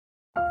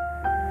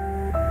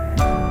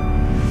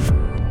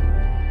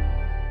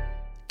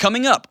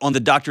coming up on the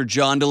Dr.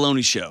 John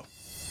Deloney Show.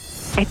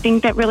 I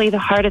think that really the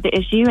heart of the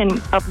issue and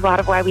a lot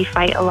of why we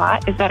fight a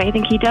lot is that I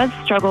think he does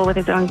struggle with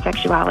his own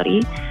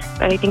sexuality,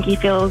 but I think he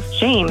feels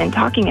shame in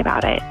talking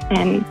about it.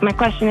 And my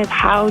question is,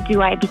 how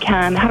do I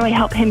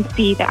help him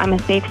see that I'm a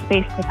safe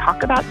space to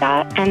talk about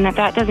that and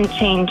that doesn't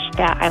change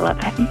that I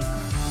love him?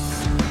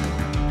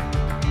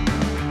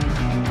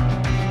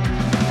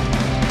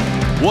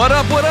 What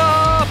up, what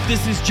up?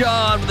 This is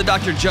John with the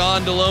Dr.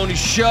 John Deloney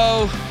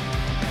Show.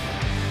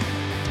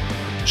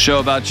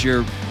 Show about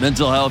your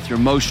mental health, your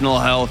emotional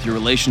health, your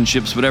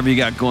relationships, whatever you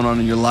got going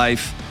on in your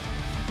life.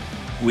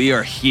 We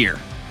are here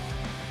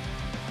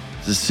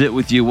to sit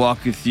with you,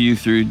 walk with you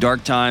through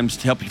dark times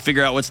to help you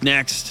figure out what's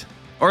next,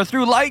 or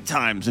through light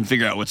times and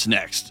figure out what's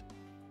next.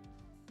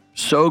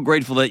 So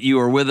grateful that you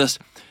are with us.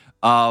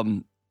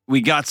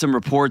 We got some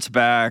reports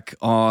back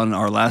on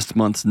our last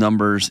month's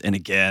numbers, and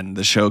again,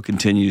 the show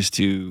continues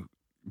to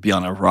be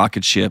on a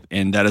rocket ship,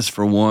 and that is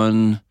for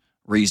one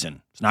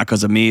reason. It's not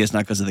because of me, it's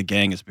not because of the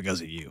gang, it's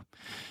because of you.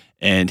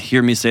 And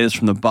hear me say this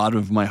from the bottom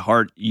of my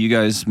heart. You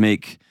guys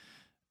make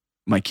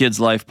my kids'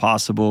 life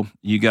possible.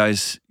 You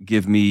guys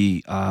give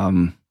me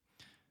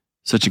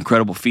such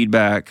incredible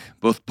feedback,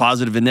 both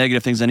positive and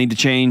negative, things I need to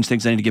change,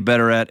 things I need to get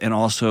better at, and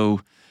also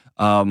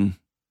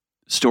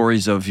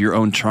stories of your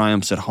own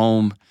triumphs at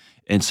home.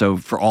 And so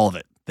for all of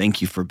it,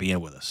 thank you for being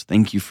with us.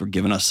 Thank you for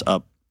giving us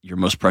up your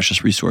most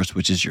precious resource,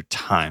 which is your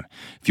time.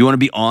 If you want to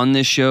be on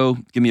this show,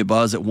 give me a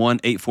buzz at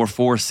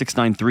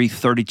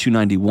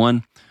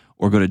 1-844-693-3291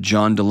 or go to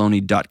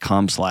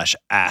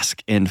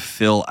johndeloney.com/ask and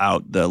fill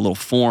out the little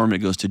form. It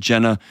goes to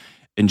Jenna,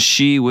 and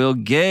she will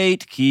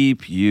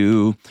gatekeep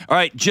you. All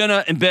right,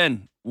 Jenna and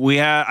Ben,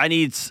 I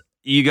need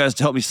you guys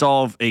to help me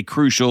solve a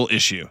crucial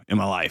issue in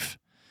my life.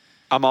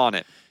 I'm on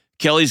it.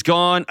 Kelly's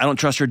gone. I don't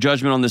trust her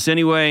judgment on this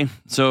anyway,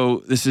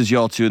 so this is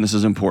y'all too, and this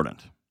is important.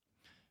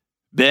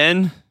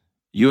 Ben,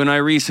 you and I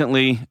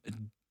recently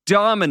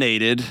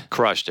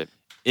crushed it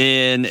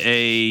in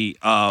a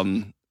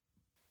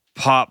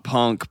pop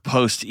punk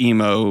post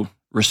emo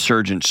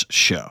resurgence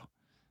show.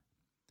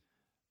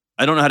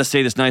 I don't know how to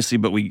say this nicely,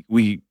 but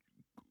we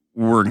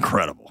were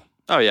incredible.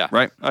 Oh yeah,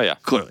 right? Oh yeah,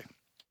 clearly.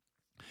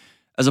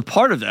 As a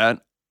part of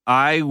that,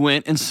 I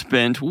went and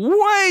spent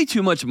way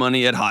too much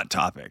money at Hot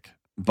Topic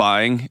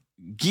buying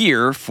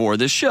gear for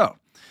this show.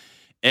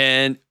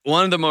 And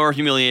one of the more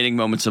humiliating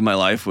moments of my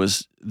life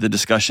was the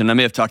discussion, I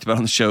may have talked about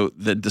on the show,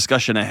 the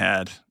discussion I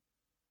had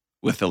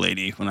with the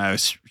lady when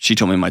she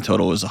told me my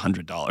total was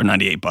 $100,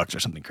 $98 or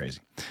something crazy.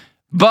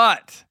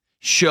 But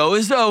show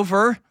is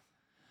over.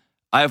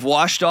 I've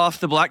washed off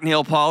the black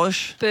nail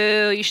polish.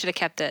 Boo, you should have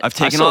kept it. I've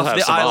taken off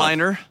the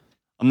eyeliner.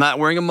 I'm not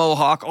wearing a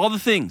mohawk, all the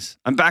things.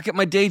 I'm back at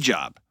my day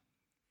job.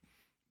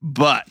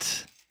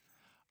 But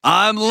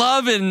I'm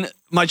loving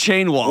my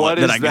chain wallet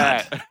that I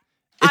got.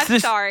 I'm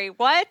sorry,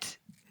 what?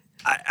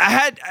 I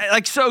had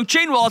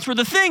chain wallets were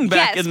the thing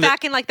back in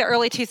like the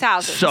early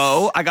 2000s.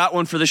 So I got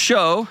one for the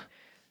show. It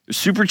was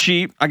super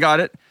cheap. I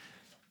got it.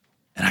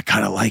 And I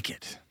kind of like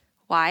it.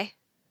 Why?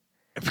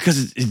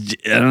 Because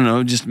I don't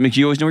know, just makes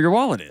you always know where your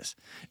wallet is.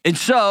 And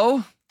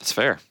so that's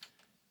fair.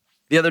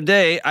 The other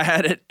day I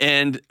had it,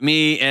 and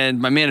me and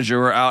my manager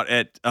were out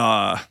at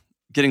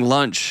getting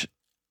lunch,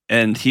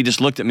 and he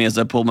just looked at me as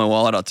I pulled my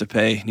wallet out to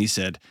pay, and he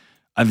said,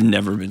 "I've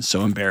never been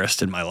so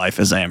embarrassed in my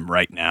life as I am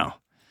right now."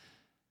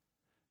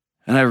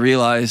 And I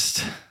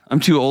realized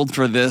I'm too old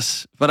for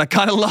this, but I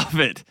kind of love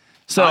it.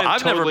 So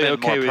I've never been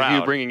okay with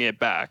you bringing it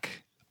back.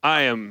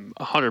 I am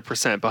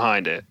 100%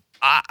 behind it.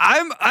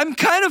 I'm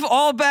kind of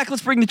all back.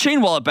 Let's bring the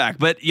chain wallet back.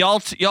 But y'all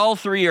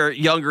three are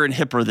younger and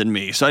hipper than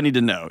me, so I need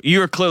to know.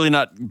 You are clearly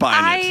not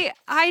buying it.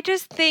 I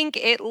just think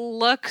it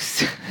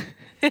looks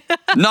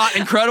not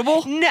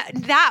incredible. No,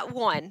 that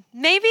one.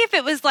 Maybe if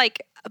it was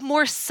like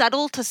more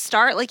subtle to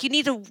start, like you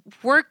need to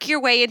work your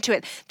way into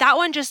it. That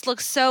one just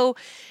looks so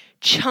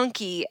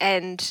chunky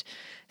and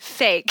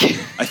fake.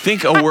 I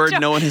think a word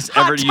no one has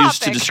ever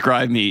used to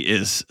describe me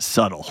is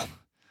subtle.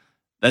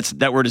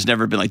 That word has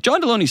never been like,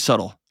 John Deloney's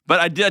subtle.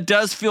 But it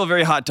does feel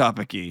very Hot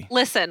Topic-y.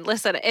 Listen.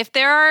 If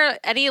there are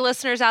any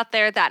listeners out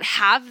there that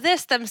have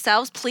this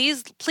themselves,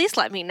 please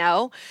let me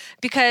know.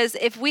 Because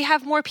if we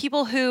have more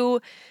people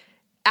who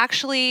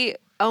actually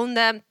own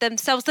them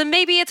themselves, then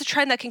maybe it's a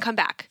trend that can come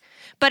back.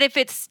 But if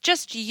it's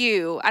just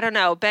you, I don't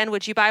know. Ben,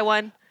 would you buy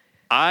one?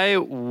 I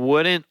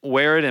wouldn't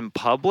wear it in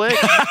public,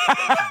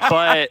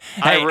 but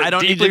I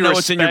don't need to know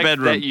what's in your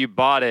bedroom. That you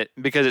bought it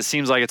because it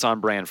seems like it's on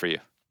brand for you.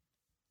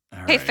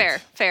 Hey, fair,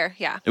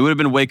 yeah. It would have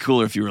been way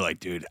cooler if you were like,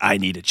 dude, I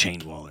need a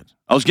chain wallet.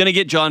 I was going to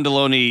get John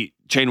Deloney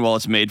chain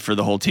wallets made for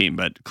the whole team,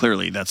 but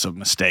clearly that's a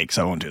mistake,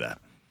 so I won't do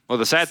that. Well,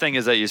 the sad thing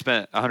is that you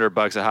spent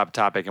 $100 at Hot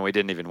Topic and we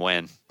didn't even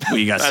win.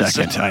 We got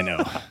second, I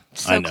know.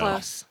 So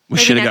close. We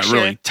should have got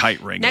really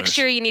tight ringers. Next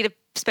year you need to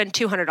spend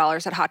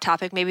 $200 at Hot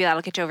Topic. Maybe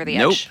that'll get you over the edge.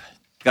 Nope.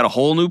 Got a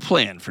whole new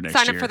plan for next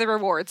year. Sign up for the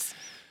rewards.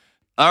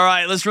 All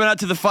right, let's run out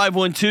to the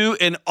 512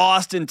 in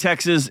Austin,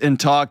 Texas, and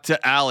talk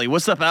to Allie.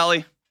 What's up,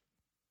 Allie?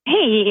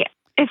 Hey,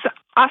 it's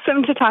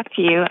awesome to talk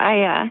to you.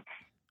 I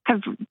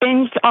have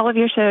binged all of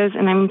your shows,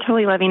 and I'm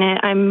totally loving it.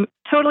 I'm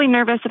totally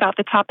nervous about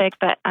the topic,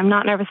 but I'm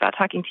not nervous about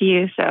talking to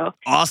you. So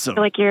awesome. I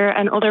feel like you're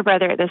an older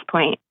brother at this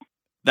point.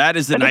 That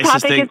is the but nicest the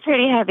topic thing. is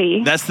pretty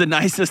heavy. That's the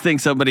nicest thing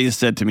somebody has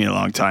said to me in a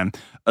long time,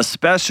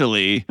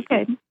 especially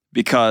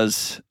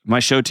because my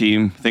show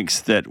team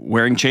thinks that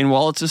wearing chain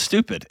wallets is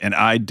stupid, and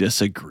I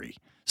disagree.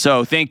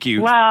 So thank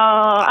you. Well,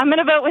 I'm going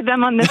to vote with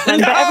them on this one,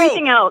 but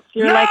everything else,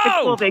 you're like the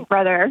cool big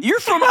brother. You're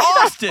from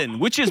Austin,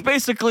 which is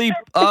basically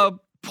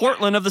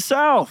Portland of the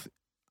South.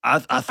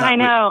 I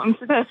know. I'm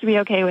supposed to be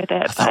okay with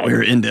it. I thought we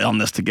were on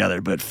this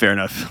together, but fair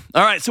enough.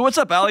 All right, so what's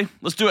up, Allie?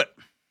 Let's do it.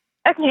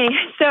 Okay,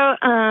 so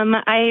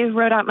I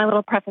wrote out my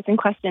little preface and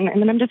question,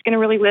 and then I'm just going to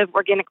really live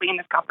organically in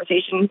this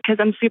conversation because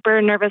I'm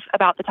super nervous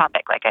about the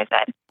topic, like I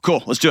said.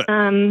 Cool, let's do it.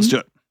 Let's do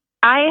it.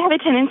 I have a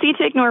tendency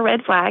to ignore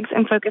red flags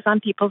and focus on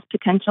people's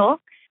potential.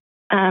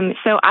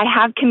 So I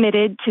have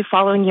committed to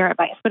following your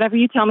advice. Whatever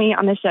you tell me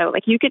on the show,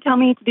 like you could tell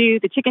me to do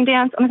the chicken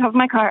dance on the top of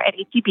my car at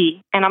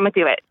HEB, and I'm going to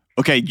do it.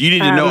 Okay, you need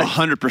to know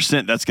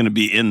 100% that's going to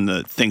be in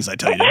the things I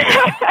tell you to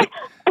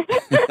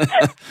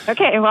do.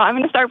 Okay, well, I'm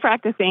going to start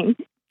practicing.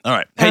 All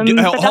right. Hey, hold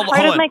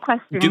on. My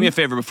question. Do me a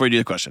favor before you do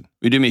the question.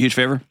 Will you do me a huge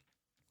favor?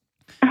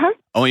 Uh-huh.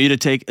 I want you to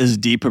take as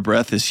deep a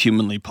breath as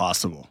humanly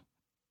possible.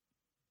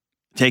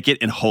 Take it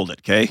and hold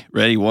it, okay?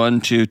 Ready?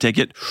 1, 2, take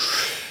it.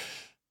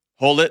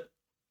 Hold it.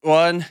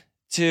 1,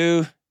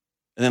 2,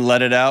 and then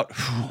let it out.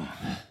 All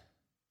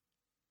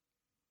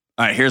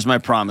right, here's my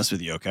promise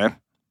with you, okay?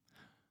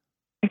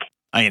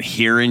 I can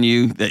hear in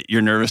you that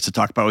you're nervous to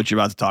talk about what you're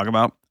about to talk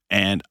about,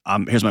 and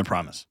here's my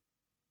promise.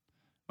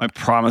 My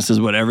promise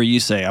is whatever you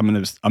say, I'm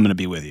gonna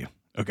be with you,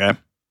 okay?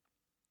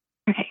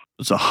 Okay.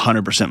 It's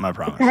 100% my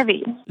promise. It's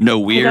heavy. No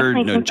weird,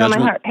 no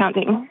judgment. My heart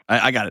pounding.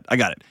 I got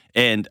it.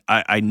 And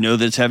I know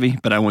that it's heavy,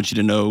 but I want you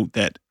to know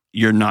that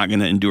you're not going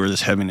to endure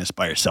this heaviness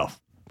by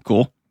yourself.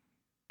 Cool?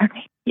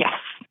 Okay. Yes.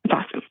 It's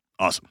awesome.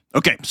 Awesome.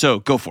 Okay, so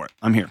go for it.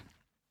 I'm here.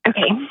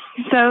 Okay.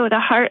 So the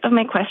heart of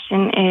my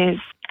question is,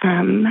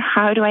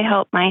 how do I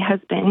help my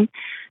husband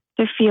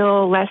to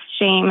feel less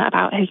shame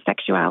about his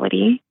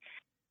sexuality?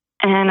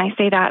 And I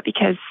say that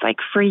because, like,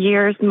 for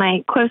years,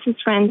 my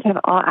closest friends have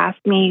all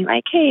asked me,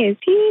 like, hey, is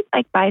he,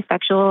 like,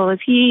 bisexual? Is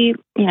he,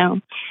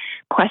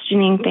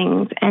 questioning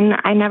things? And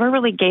I never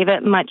really gave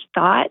it much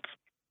thought.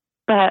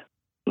 But,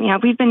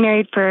 we've been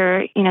married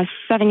for,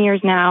 7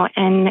 years now.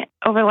 And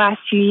over the last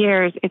few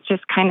years, it's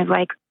just kind of,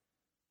 like,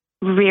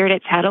 reared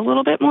its head a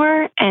little bit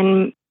more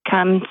and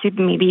come to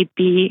maybe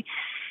be,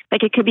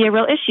 like, it could be a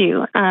real issue.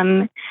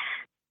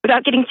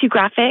 Without getting too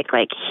graphic,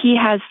 like, he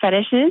has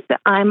fetishes that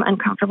I'm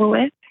uncomfortable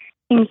with.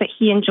 Things that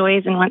he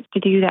enjoys and wants to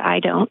do that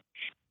I don't.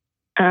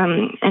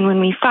 And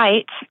when we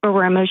fight or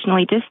we're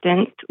emotionally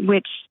distant,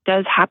 which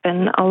does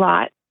happen a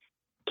lot,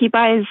 he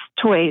buys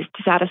toys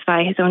to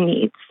satisfy his own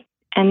needs,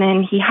 and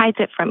then he hides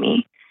it from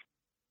me.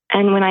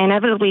 And when I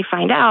inevitably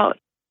find out,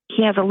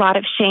 he has a lot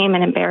of shame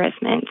and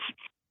embarrassment.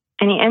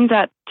 And he ends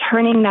up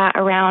turning that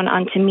around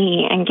onto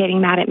me and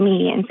getting mad at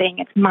me and saying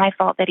it's my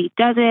fault that he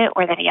does it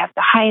or that he has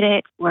to hide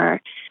it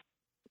or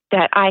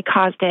that I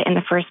caused it in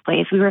the first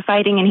place. We were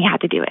fighting and he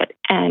had to do it.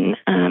 And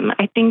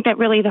I think that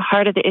really the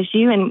heart of the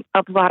issue and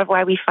a lot of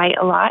why we fight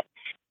a lot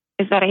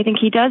is that I think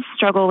he does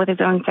struggle with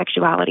his own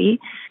sexuality,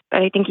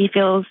 but I think he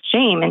feels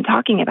shame in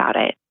talking about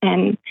it.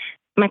 And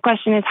my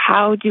question is,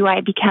 how do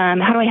I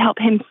help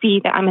him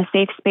see that I'm a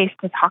safe space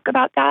to talk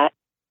about that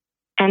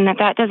and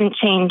that doesn't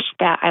change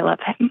that I love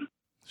him?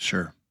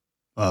 Sure.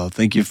 Well,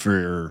 thank you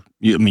for,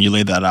 you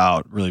laid that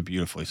out really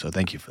beautifully. So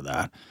thank you for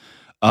that.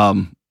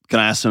 Can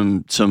I ask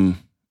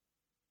some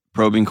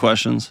probing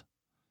questions?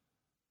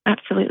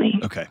 Absolutely.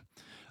 Okay.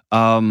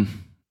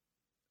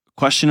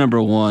 Question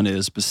number 1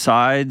 is,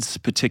 besides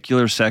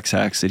particular sex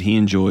acts that he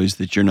enjoys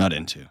that you're not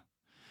into,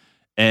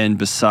 and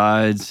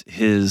besides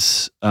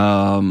his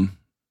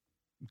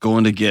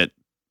going to get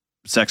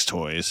sex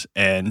toys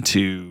and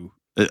to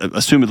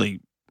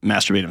assumedly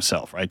masturbate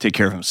himself, right? Take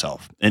care of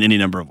himself in any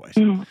number of ways.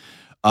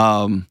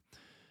 Mm-hmm.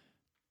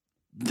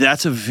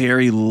 That's a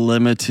very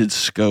limited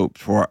scope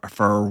for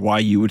why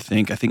you would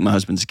think, I think my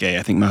husband's gay,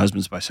 I think my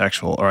husband's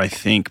bisexual, or I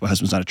think my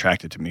husband's not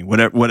attracted to me.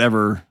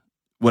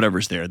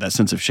 Whatever's there, that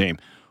sense of shame.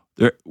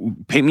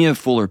 Paint me a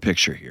fuller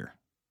picture here.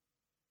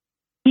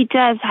 He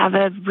does have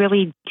a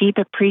really deep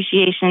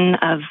appreciation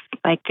of,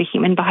 like, the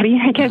human body,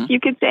 I guess you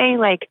could say,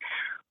 like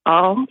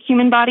all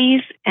human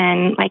bodies.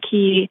 And, like,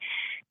 he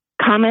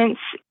comments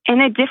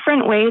in a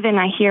different way than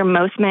I hear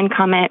most men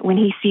comment when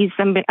he sees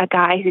a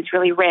guy who's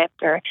really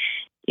ripped, or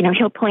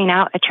he'll point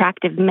out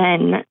attractive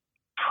men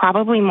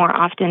probably more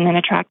often than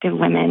attractive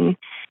women.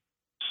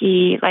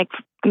 He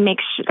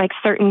makes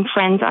certain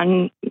friends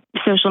on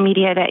social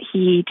media that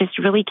he just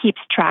really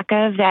keeps track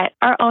of that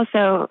are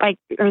also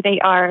they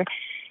are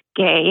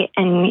gay,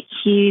 and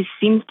he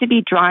seems to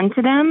be drawn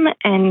to them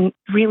and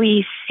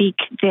really seek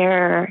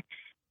their,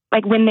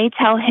 when they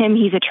tell him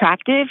he's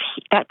attractive,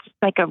 that's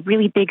a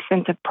really big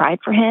sense of pride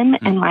for him.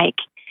 Mm-hmm. And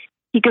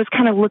he goes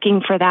kind of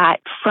looking for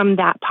that from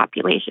that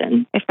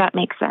population, if that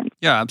makes sense.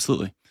 Yeah,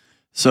 absolutely.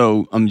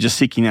 So I'm just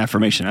seeking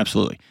affirmation.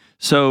 Absolutely.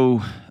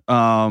 So,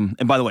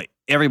 and by the way,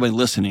 everybody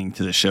listening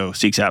to the show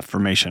seeks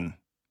affirmation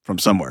from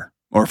somewhere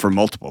or from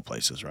multiple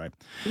places, right?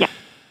 Yeah.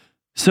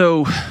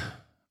 So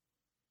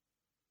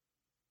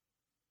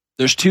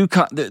there's two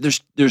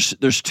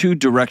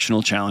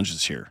directional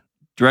challenges here.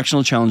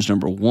 Directional challenge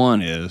number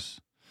one is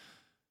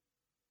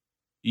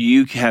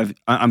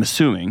I'm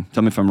assuming,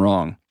 tell me if I'm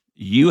wrong,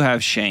 you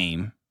have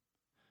shame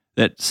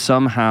that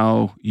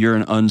somehow you're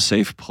an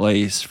unsafe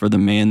place for the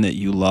man that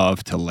you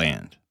love to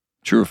land.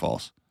 True or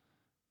false?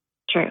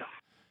 True.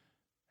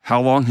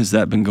 How long has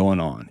that been going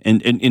on?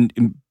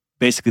 And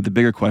basically the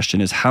bigger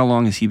question is, how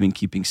long has he been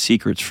keeping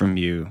secrets from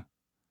you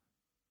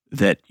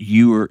that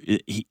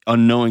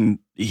unknowing,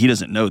 he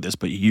doesn't know this,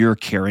 but you're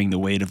carrying the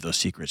weight of those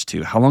secrets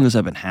too? How long has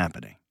that been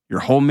happening? Your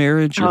whole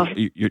marriage?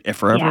 Your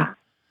forever?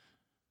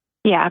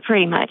 Yeah,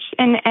 pretty much.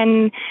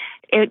 And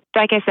it,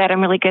 like I said, I'm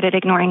really good at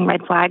ignoring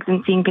red flags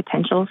and seeing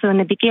potential. So in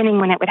the beginning,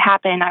 when it would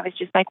happen, I was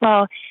just like,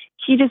 well,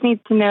 he just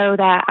needs to know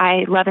that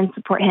I love and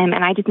support him,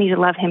 and I just need to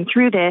love him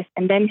through this,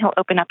 and then he'll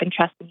open up and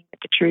trust me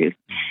with the truth.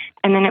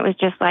 And then it was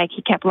just like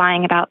he kept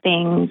lying about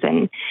things,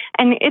 and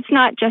it's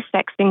not just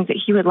sex things that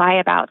he would lie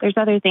about. There's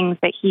other things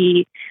that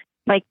he,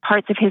 like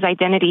parts of his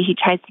identity, he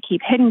tries to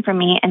keep hidden from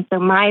me. And so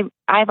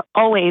I've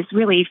always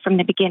really from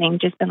the beginning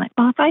just been like,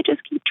 well, if I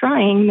just keep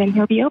trying, then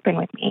he'll be open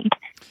with me.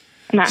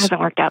 And that hasn't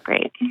worked out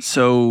great.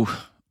 So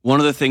one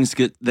of the things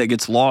that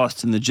gets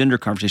lost in the gender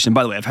conversation,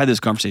 by the way, I've had this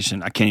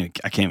conversation, I can't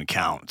even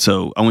count.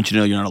 So I want you to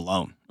know you're not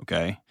alone,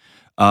 okay?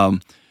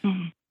 That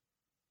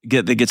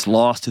gets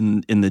lost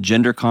in the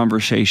gender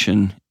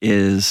conversation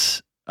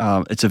is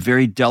it's a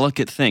very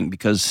delicate thing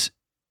because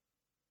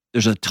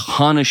there's a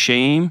ton of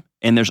shame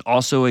and there's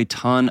also a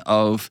ton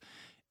of,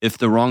 if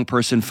the wrong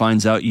person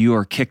finds out, you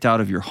are kicked out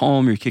of your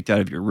home, you're kicked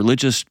out of your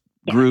religious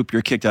group,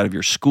 you're kicked out of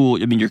your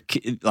school. I mean,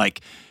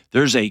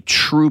 there's a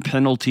true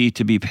penalty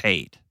to be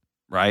paid,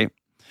 right?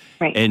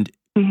 Right. And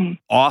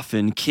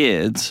often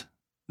kids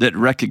that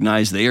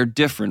recognize they are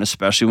different,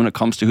 especially when it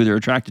comes to who they're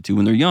attracted to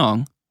when they're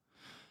young,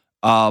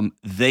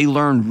 they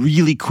learn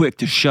really quick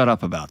to shut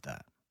up about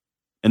that.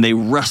 And they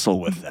wrestle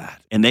with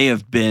that. And they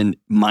have been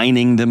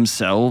mining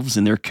themselves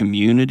and their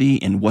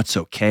community and what's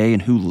okay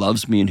and who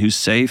loves me and who's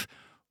safe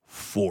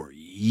for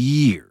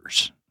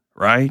years,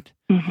 right?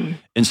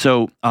 And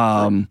so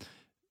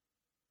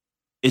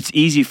it's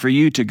easy for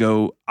you to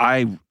go,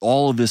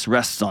 all of this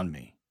rests on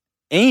me.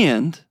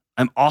 And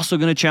I'm also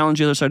going to challenge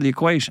the other side of the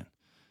equation.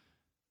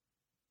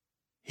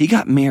 He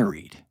got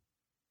married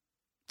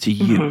to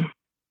you.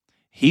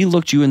 He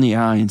looked you in the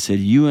eye and said,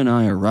 you and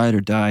I are ride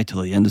or die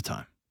till the end of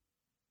time.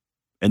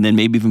 And then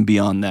maybe even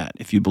beyond that,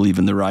 if you believe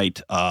in the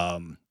right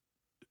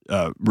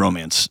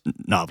romance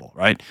novel,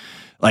 right?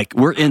 Like,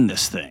 we're in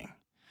this thing.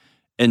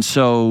 And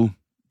so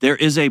there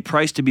is a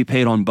price to be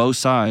paid on both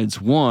sides.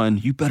 One,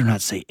 you better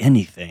not say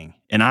anything.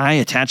 And I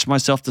attached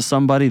myself to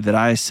somebody that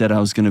I said I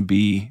was going to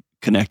be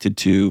connected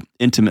to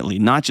intimately,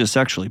 not just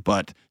sexually,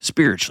 but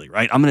spiritually,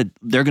 right?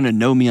 They're going to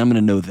know me. I'm going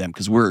to know them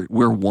because we're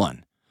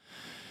one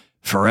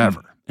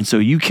forever. And so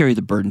you carry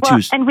the burden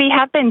too. And we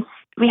have been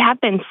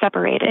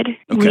separated.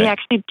 Okay. We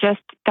actually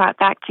just got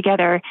back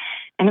together,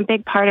 and a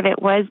big part of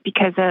it was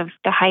because of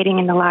the hiding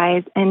and the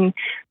lies.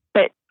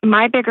 But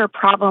my bigger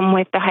problem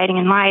with the hiding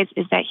and lies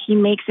is that he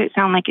makes it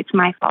sound like it's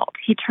my fault.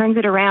 He turns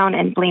it around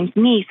and blames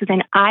me. So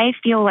then I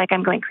feel like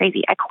I'm going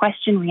crazy. I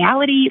question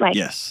reality. Like,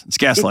 yes, it's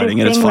gaslighting, did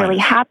and this it's thing fine.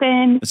 really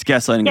happen? It's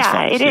gaslighting.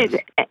 Yeah, it is.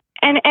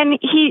 And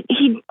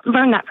he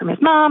learned that from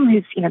his mom,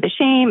 who's the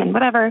shame and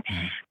whatever.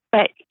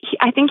 But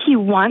I think he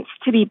wants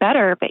to be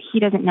better, but he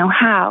doesn't know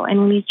how.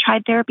 And when he's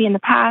tried therapy in the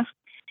past,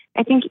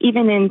 I think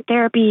even in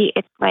therapy,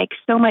 it's like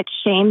so much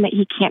shame that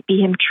he can't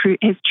be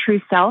his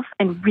true self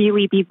and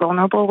really be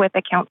vulnerable with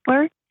a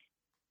counselor.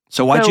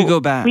 So why'd you go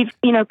back? We've,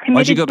 committed.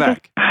 Why'd you go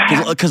back?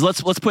 Because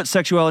let's put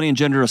sexuality and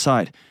gender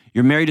aside.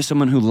 You're married to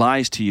someone who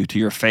lies to you to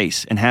your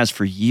face and has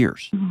for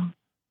years.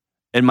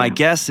 And my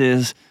guess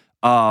is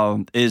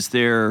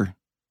there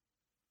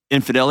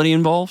infidelity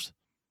involved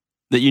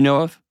that you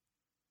know of?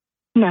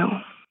 No.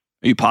 Are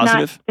you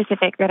positive? Not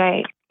specific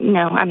that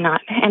no, I'm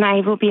not. And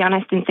I will be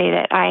honest and say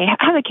that I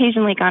have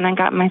occasionally gone and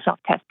gotten myself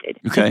tested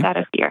just out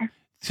of fear.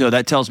 So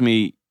that tells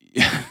me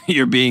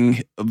you're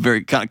being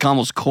very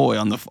almost coy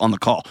on the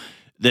call.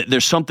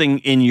 There's something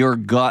in your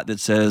gut that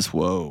says,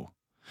 whoa.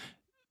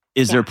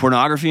 Is there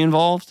pornography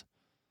involved?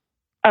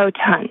 Oh,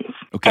 tons.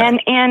 Okay.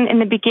 And in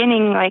the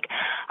beginning, like,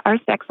 our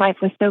sex life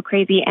was so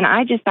crazy, and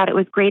I just thought it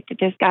was great that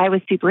this guy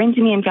was super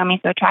into me and found me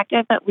so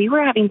attractive, but we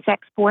were having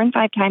sex 4 and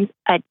 5 times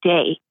a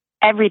day,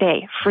 every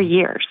day, for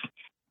years.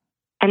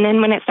 And then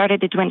when it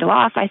started to dwindle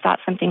off, I thought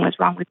something was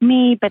wrong with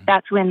me, but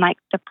that's when, like,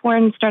 the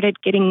porn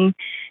started getting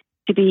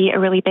to be a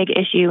really big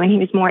issue, and he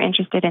was more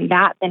interested in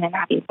that than in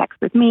having sex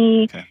with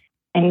me. Okay.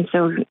 And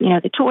so,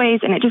 the toys,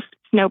 and it just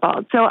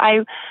snowballed. So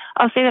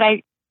I'll say that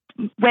I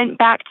went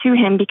back to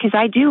him because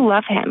I do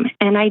love him,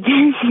 and I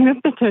do see the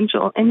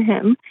potential in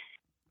him.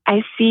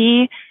 I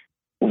see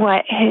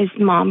what his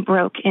mom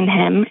broke in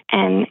him,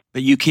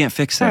 but you can't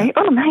fix that. Sorry.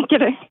 Oh my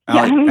goodness!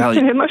 I'm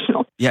getting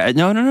emotional. Yeah,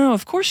 no.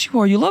 Of course you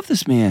are. You love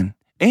this man,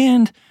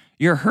 and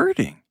you're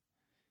hurting.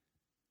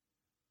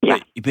 Yeah.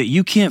 But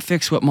you can't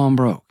fix what mom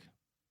broke.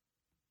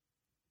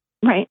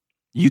 Right.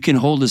 You can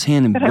hold his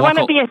hand and But I want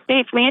to be a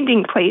safe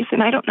landing place,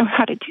 and I don't know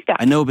how to do that.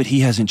 I know, but he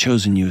hasn't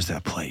chosen you as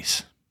that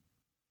place.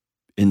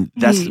 And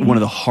that's one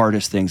of the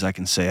hardest things I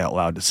can say out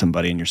loud to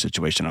somebody in your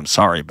situation. I'm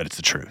sorry, but it's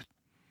the truth.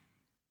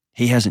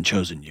 He hasn't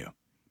chosen you.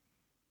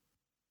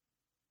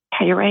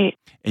 Yeah, you're right.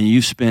 And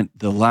you've spent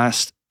the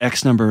last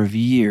X number of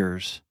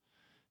years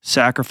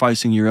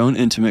sacrificing your own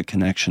intimate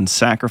connection,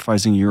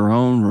 sacrificing your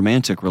own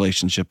romantic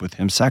relationship with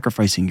him,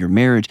 sacrificing your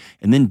marriage,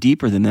 and then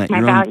deeper than that,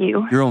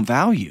 your own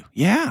value.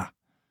 Yeah.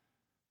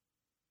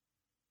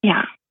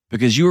 Yeah.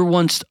 Because you were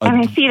once... and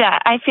I see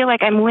that. I feel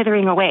like I'm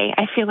withering away.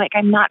 I feel like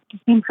I'm not the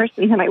same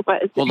person that I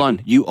was. Hold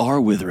on. You are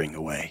withering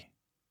away.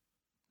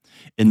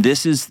 And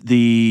this is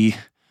the...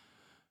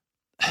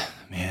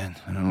 Man,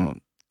 I don't want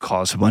to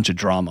cause a bunch of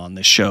drama on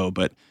this show,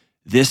 but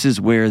this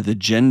is where the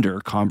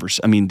gender not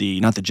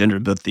the gender,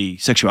 but the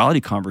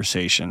sexuality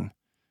conversation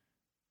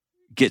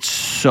gets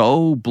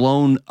so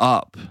blown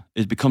up.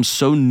 It becomes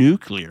so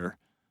nuclear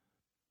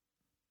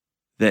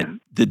that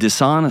the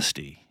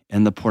dishonesty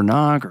and the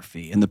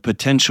pornography and the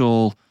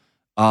potential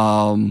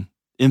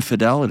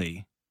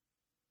infidelity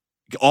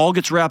all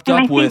gets wrapped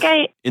up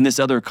in this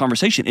other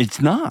conversation. It's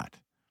not.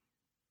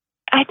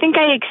 I think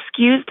I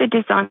excuse the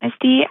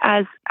dishonesty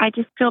as I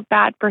just feel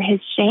bad for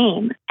his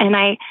shame. And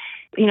I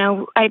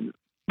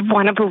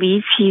want to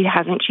believe he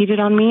hasn't cheated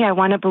on me. I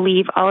want to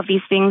believe all of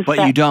these things.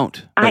 But you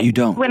don't. You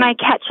don't. When I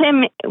catch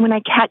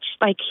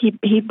like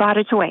he bought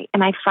a toy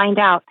and I find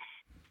out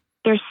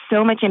there's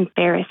so much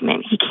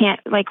embarrassment. We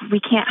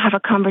can't have a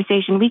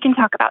conversation. We can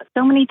talk about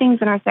so many things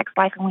in our sex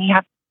life and we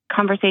have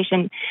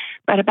conversation,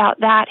 but about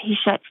that, he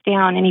shuts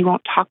down and he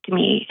won't talk to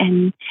me.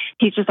 And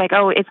he's just like,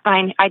 oh, it's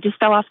fine. I just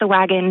fell off the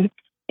wagon.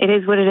 It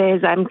is what it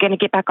is. I'm going to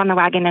get back on the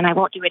wagon and I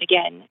won't do it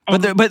again.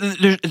 And but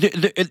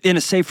in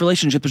a safe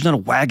relationship, there's not a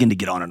wagon to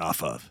get on and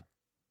off of.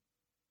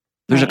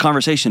 There's a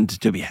conversation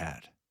to be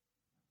had.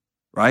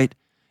 Right?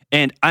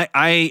 And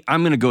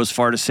I'm going to go as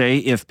far to say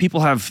if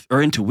people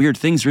are into weird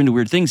things,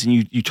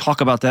 and you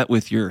talk about that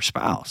with your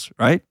spouse,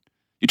 right?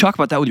 You talk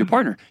about that with your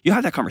partner. You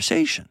have that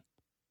conversation.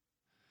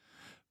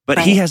 But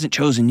he hasn't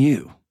chosen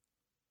you.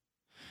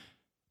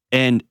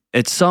 And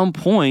at some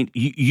point,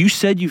 you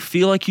said you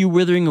feel like you're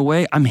withering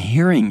away. I'm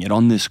hearing it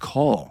on this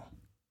call.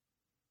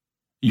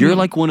 You're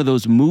like one of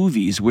those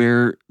movies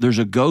where there's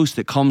a ghost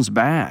that comes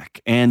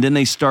back and then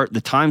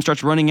the time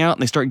starts running out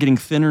and they start getting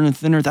thinner and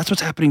thinner. That's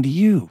what's happening to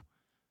you.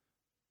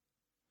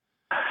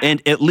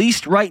 And at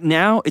least right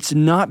now, it's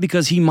not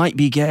because he might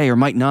be gay or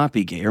might not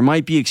be gay or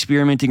might be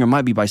experimenting or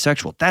might be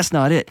bisexual. That's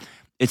not it.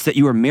 It's that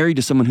you are married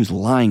to someone who's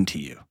lying to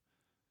you.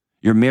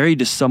 You're married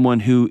to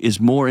someone who is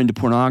more into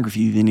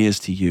pornography than he is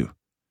to you.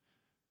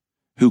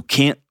 Who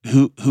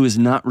is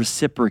not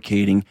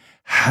reciprocating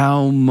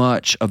how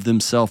much of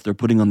themselves they're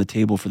putting on the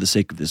table for the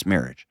sake of this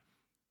marriage.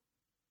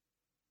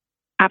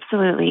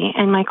 Absolutely.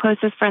 And my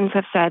closest friends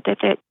have said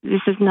that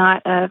this is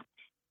not a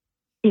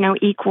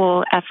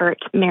equal effort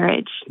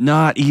marriage.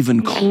 Not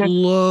even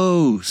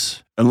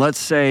close. And let's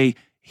say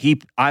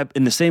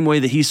in the same way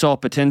that you saw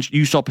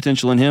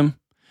potential in him,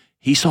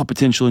 he saw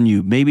potential in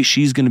you. Maybe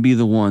she's going to be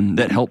the one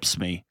that helps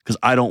me because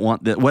I don't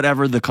want that,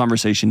 whatever the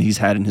conversation he's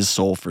had in his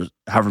soul for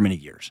however many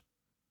years.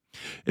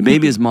 And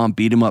maybe his mom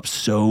beat him up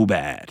so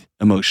bad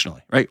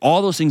emotionally, right?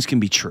 All those things can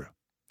be true.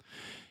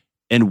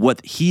 And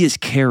what he is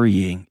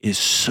carrying is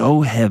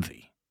so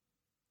heavy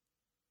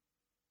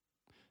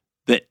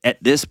that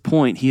at this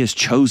point, he has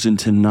chosen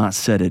to not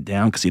set it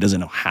down because he doesn't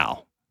know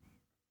how.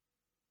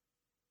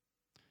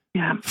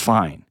 Yeah.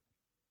 Fine.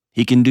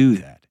 He can do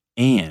that.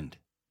 And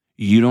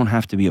you don't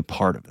have to be a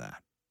part of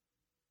that.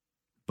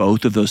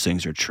 Both of those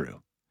things are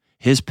true.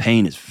 His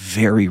pain is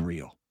very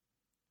real.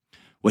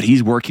 What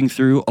he's working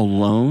through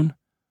alone,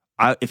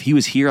 if he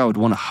was here, I would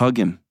want to hug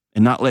him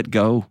and not let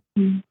go.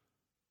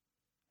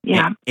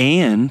 Yeah.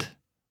 And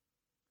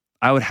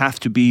I would have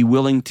to be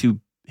willing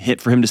to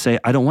hit for him to say,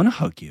 I don't want to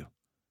hug you.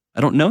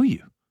 I don't know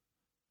you.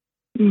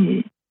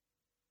 Mm-hmm.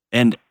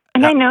 And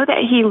I know that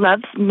he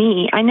loves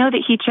me. I know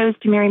that he chose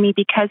to marry me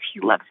because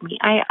he loves me.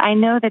 I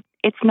know that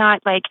it's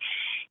not like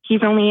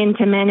he's only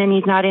into men and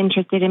he's not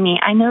interested in me.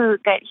 I know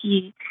that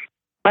he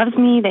loves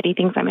me, that he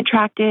thinks I'm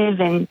attractive,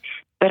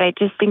 but I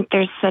just think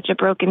there's such a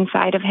broken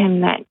side of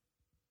him that,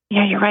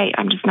 yeah, you're right.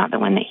 I'm just not the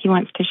one that he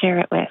wants to share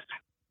it with.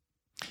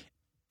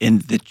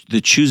 And the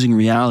choosing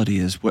reality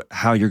is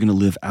how you're going to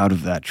live out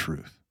of that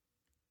truth.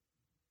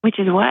 Which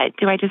is what?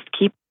 Do I just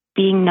keep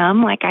being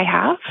numb like I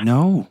have?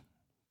 No,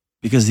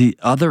 because the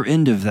other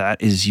end of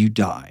that is you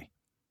die.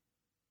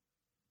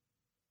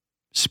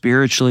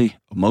 Spiritually,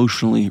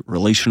 emotionally,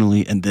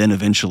 relationally, and then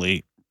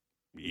eventually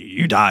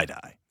you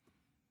die.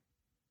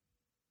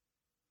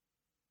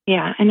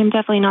 Yeah, and I'm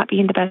definitely not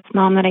being the best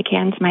mom that I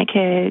can to my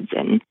kids.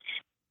 And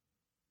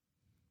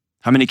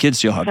how many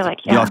kids do you have? Do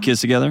you have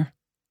kids together?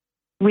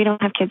 We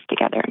don't have kids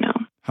together, no.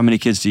 How many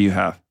kids do you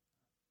have?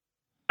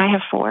 I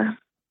have 4.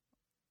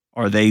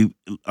 Are they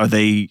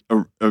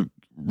a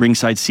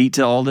ringside seat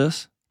to all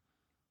this?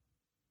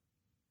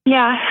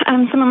 Yeah,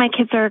 some of my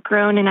kids are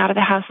grown and out of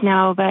the house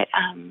now, but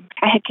I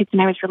had kids when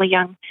I was really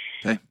young.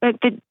 Okay. But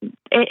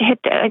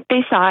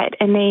they saw it,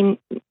 and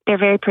they're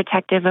very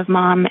protective of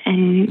Mom,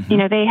 and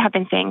they have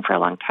been saying for a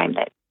long time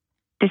that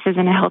this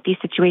isn't a healthy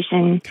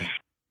situation. Okay.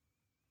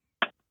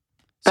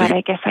 But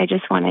I guess I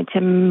just wanted to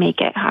make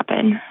it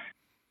happen.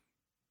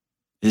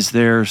 Is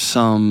there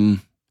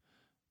some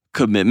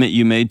commitment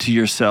you made to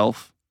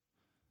yourself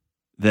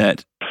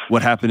that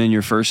what happened in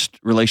your first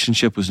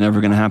relationship was never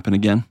going to happen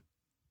again?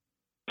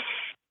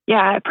 Yeah,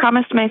 I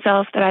promised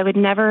myself that I would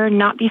never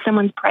not be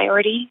someone's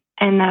priority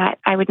and that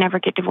I would never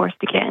get divorced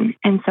again.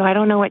 And so I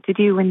don't know what to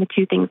do when the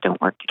two things don't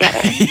work together.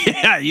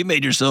 Yeah, you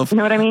made yourself you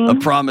know what I mean? a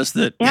promise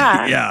that,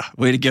 yeah,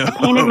 way to go. I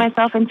painted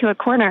myself into a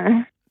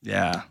corner.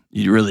 Yeah,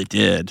 you really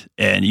did.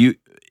 And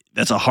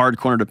that's a hard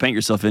corner to paint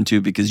yourself into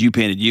because you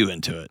painted you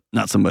into it,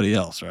 not somebody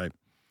else, right?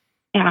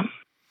 Yeah.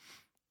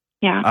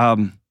 Yeah.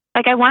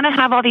 Like I want to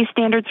have all these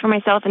standards for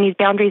myself and these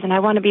boundaries, and I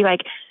want to be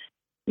like,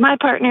 my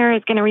partner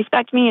is going to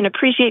respect me and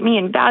appreciate me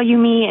and value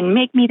me and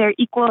make me their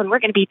equal, and we're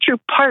going to be true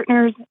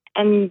partners.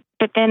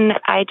 But then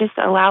I just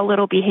allow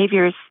little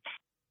behaviors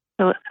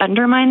to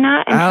undermine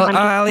that. And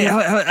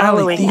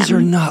Allie, these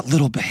are not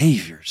little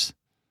behaviors.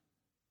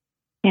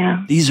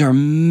 Yeah. These are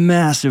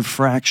massive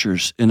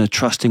fractures in a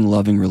trusting,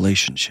 loving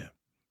relationship.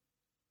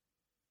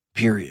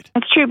 Period.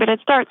 That's true, but it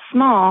starts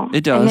small.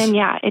 It does. And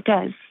then, it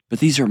does. But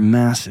these are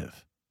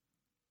massive.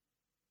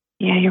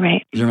 Yeah, you're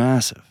right. These are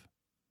massive.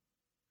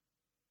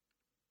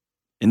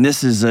 And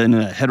this is in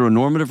a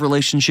heteronormative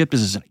relationship.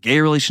 This is in a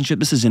gay relationship.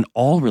 This is in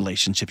all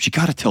relationships. You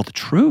got to tell the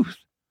truth.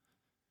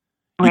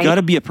 Right. You got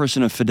to be a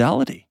person of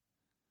fidelity.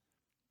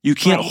 You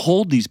can't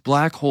hold these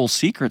black hole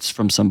secrets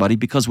from somebody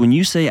because when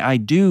you say I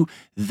do,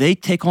 they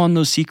take on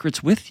those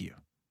secrets with you.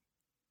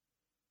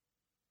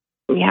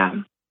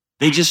 Yeah.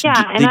 They just do.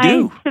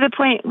 To the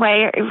point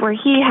where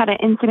he had an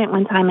incident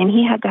one time and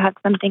he had to have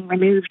something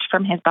removed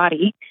from his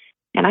body,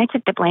 and I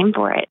took the blame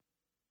for it.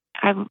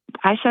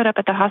 I showed up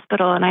at the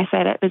hospital and I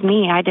said it was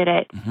me, I did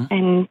it,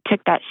 and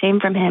took that shame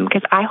from him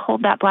because I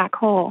hold that black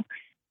hole.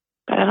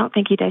 But I don't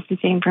think he does the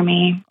same for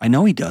me. I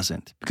know he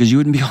doesn't because you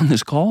wouldn't be on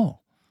this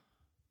call.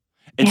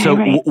 And yeah, so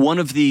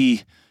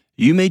right.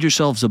 You made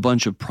yourself a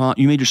bunch of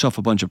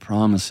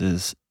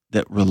promises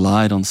that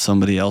relied on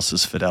somebody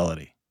else's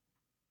fidelity.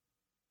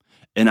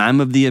 And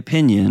I'm of the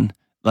opinion,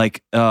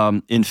 like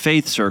in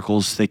faith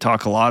circles, they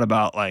talk a lot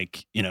about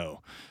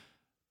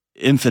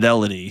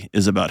infidelity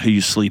is about who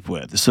you sleep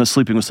with. It's not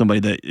sleeping with somebody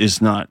that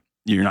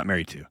you're not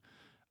married to.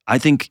 I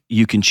think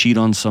you can cheat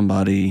on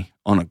somebody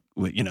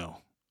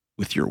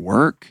with your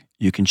work.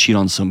 You can cheat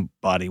on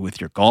somebody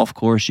with your golf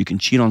course. You can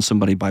cheat on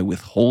somebody by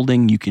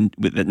withholding. You can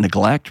with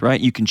neglect,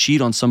 right? You can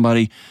cheat on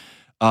somebody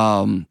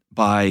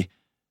by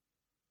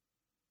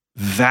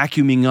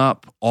vacuuming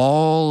up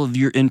all of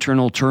your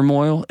internal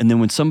turmoil. And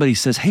then when somebody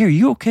says, "Hey, are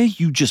you okay?"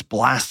 you just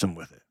blast them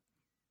with it.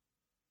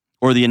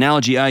 Or the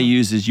analogy I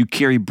use is you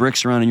carry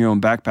bricks around in your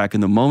own backpack,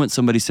 and the moment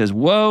somebody says,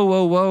 "Whoa,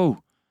 whoa,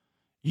 whoa,"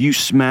 you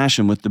smash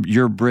them with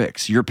your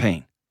bricks, your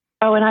pain.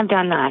 Oh, and I've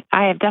done that.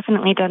 I have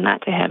definitely done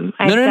that to him.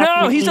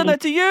 No, he's done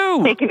that to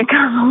you. Taken a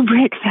couple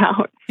bricks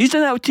out. He's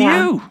done that to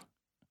you.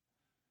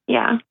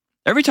 Yeah.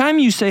 Every time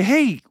you say,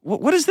 "Hey,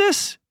 what is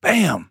this?"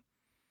 Bam.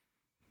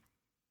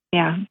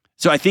 Yeah.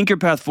 So I think your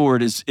path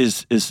forward is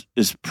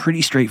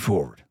pretty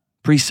straightforward,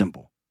 pretty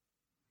simple.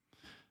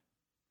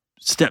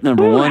 Step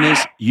number one is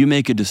you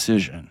make a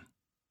decision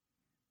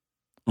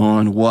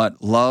on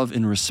what love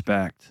and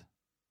respect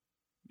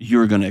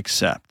you're going to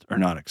accept or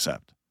not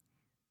accept.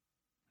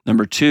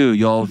 Number two,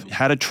 y'all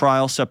had a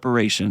trial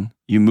separation.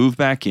 You move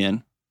back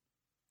in.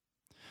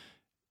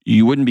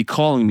 You wouldn't be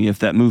calling me if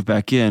that move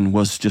back in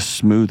was just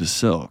smooth as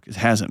silk. It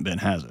hasn't been,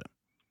 has it?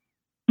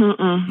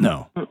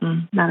 No.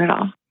 Not at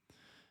all.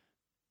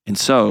 And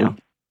so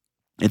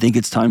I think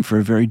it's time for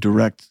a very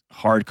direct,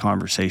 hard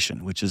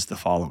conversation, which is the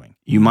following.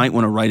 You might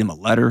want to write him a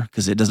letter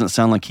because it doesn't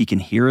sound like he can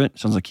hear it. It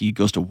sounds like he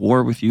goes to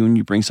war with you and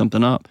you bring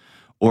something up.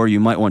 Or you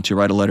might want to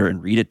write a letter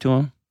and read it to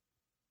him.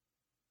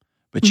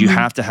 But you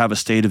have to have a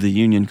State of the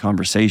Union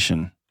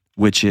conversation,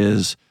 which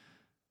is,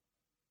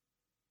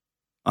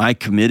 I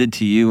committed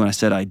to you and I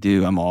said I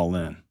do, I'm all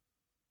in.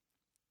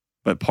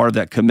 But part of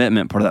that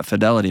commitment, part of that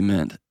fidelity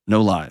meant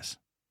no lies,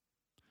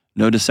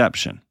 no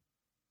deception,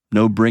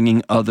 no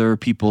bringing other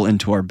people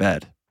into our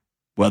bed,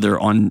 whether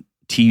on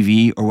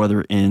TV or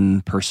whether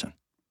in person.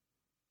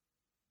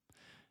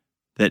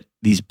 That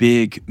these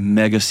big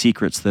mega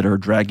secrets that are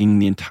dragging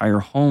the entire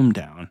home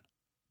down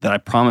that I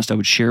promised I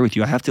would share with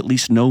you, I have to at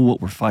least know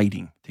what we're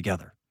fighting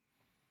together.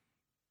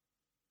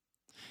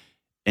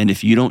 And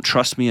if you don't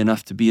trust me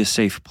enough to be a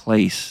safe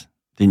place,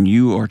 then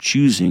you are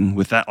choosing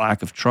with that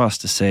lack of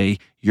trust to say,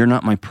 you're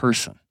not my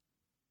person.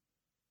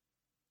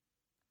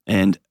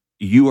 And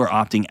you are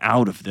opting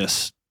out of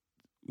this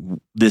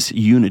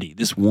unity,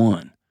 this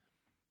one.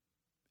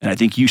 And I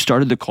think you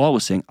started the call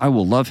with saying, I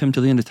will love him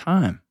to the end of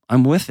time.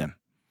 I'm with him.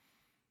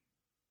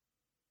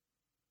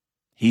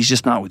 He's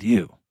just not with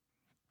you.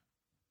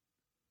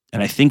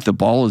 And I think the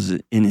ball is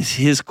in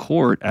his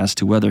court as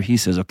to whether he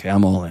says, okay,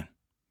 I'm all in.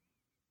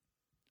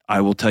 I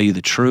will tell you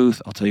the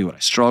truth. I'll tell you what I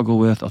struggle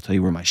with. I'll tell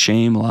you where my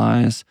shame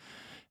lies.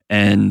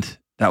 And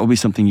that will be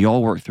something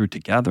y'all work through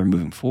together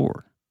moving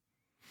forward.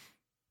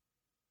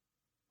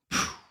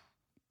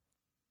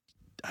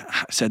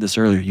 I said this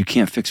earlier. You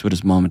can't fix what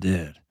his mama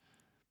did.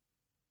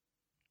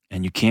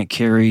 And you can't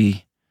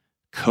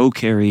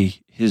co-carry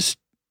his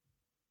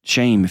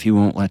shame if he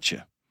won't let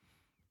you.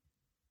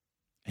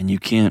 And you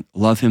can't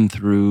love him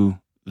through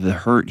the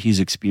hurt he's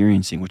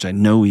experiencing, which I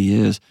know he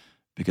is,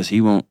 because he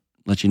won't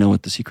let you know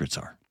what the secrets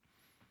are.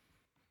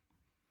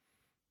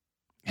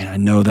 And I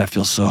know that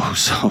feels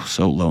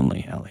so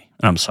lonely, Allie.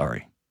 I'm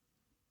sorry.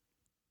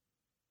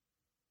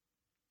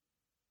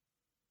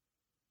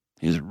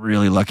 He's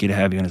really lucky to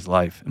have you in his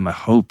life. And my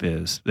hope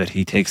is that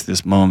he takes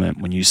this moment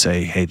when you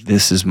say, hey,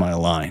 this is my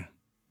line.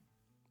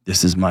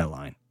 This is my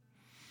line.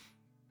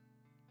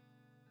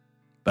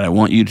 But I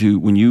want you to,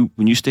 when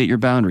you state your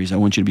boundaries, I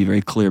want you to be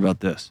very clear about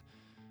this.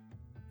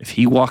 If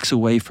he walks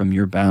away from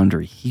your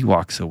boundary, he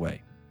walks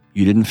away.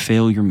 You didn't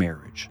fail your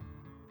marriage.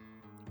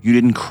 You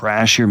didn't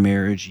crash your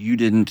marriage. You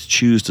didn't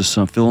choose to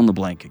fill in the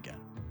blank again.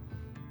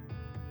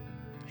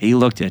 He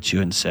looked at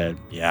you and said,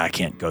 yeah, I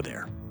can't go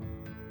there.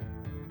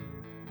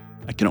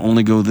 I can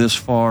only go this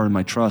far in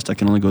my trust. I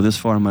can only go this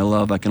far in my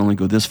love. I can only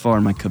go this far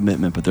in my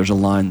commitment, but there's a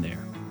line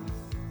there.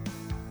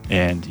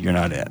 And you're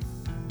not it.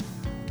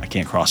 I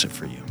can't cross it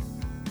for you.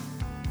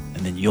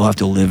 And then you'll have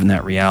to live in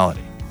that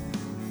reality.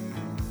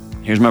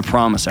 Here's my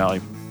promise,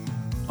 Allie.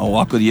 I'll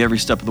walk with you every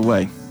step of the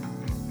way.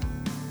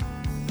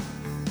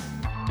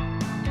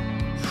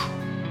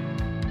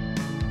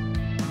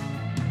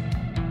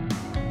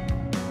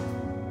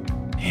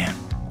 Man,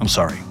 I'm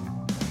sorry.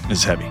 This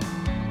is heavy.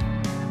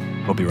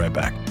 We'll be right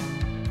back.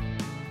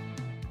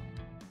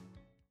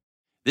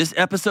 This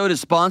episode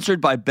is sponsored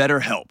by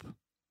BetterHelp.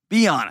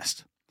 Be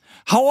honest.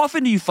 How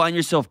often do you find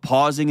yourself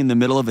pausing in the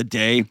middle of a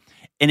day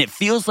and it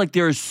feels like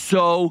there is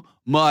so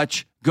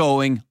much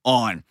going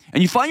on?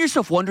 And you find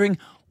yourself wondering,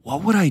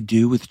 what would I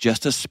do with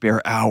just a spare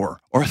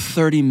hour or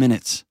 30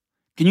 minutes?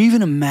 Can you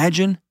even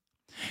imagine?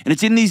 And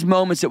it's in these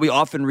moments that we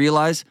often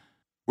realize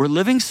we're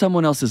living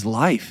someone else's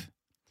life.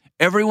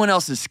 Everyone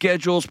else's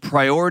schedules,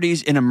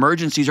 priorities, and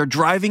emergencies are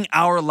driving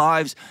our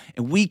lives,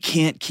 and we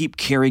can't keep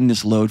carrying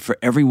this load for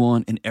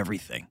everyone and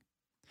everything.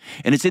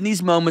 And it's in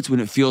these moments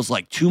when it feels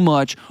like too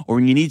much or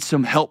when you need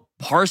some help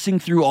parsing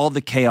through all the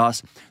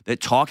chaos that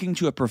talking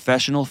to a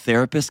professional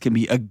therapist can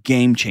be a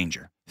game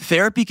changer.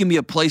 Therapy can be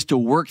a place to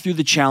work through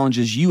the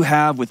challenges you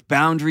have with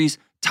boundaries,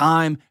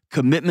 time,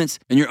 commitments,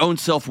 and your own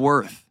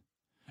self-worth.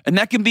 And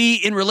that can be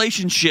in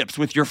relationships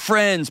with your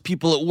friends,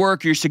 people at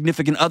work, your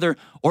significant other,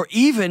 or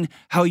even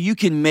how you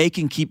can make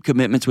and keep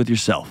commitments with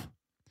yourself.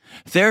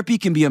 Therapy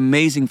can be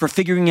amazing for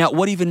figuring out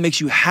what even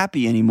makes you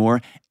happy anymore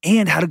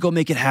and how to go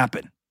make it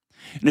happen.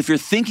 And if you're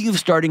thinking of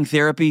starting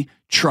therapy,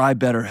 try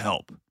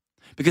BetterHelp.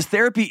 Because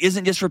therapy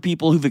isn't just for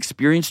people who've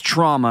experienced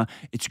trauma,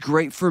 it's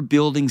great for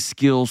building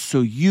skills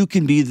so you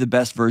can be the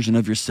best version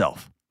of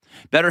yourself.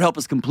 BetterHelp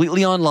is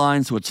completely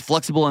online, so it's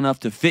flexible enough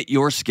to fit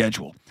your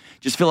schedule.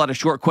 Just fill out a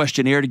short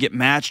questionnaire to get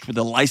matched with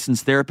a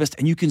licensed therapist,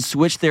 and you can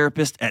switch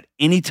therapists at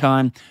any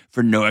time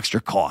for no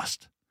extra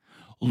cost.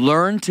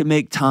 Learn to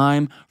make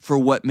time for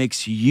what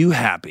makes you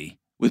happy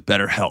with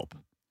BetterHelp.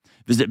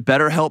 Visit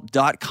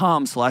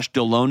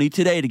BetterHelp.com/Deloney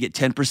today to get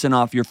 10%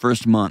 off your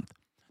first month.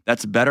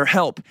 That's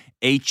BetterHelp,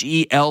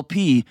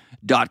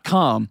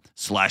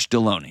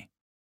 HELP.com/Deloney.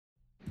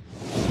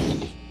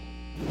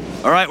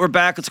 All right, we're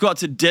back. Let's go out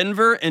to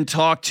Denver and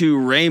talk to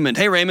Raymond.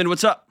 Hey, Raymond,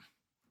 what's up?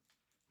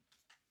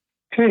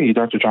 Hey,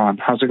 Dr. John.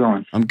 How's it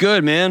going? I'm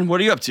good, man.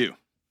 What are you up to?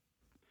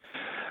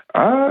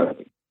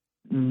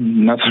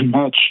 Nothing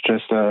much.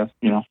 Just,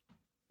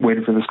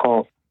 waiting for this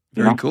call.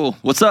 Very cool.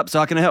 What's up? So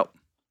how can I help?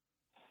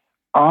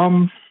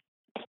 I'm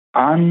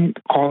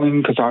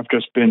calling because I've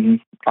just been,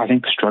 I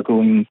think,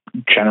 struggling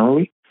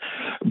generally.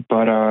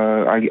 But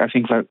I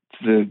think that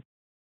the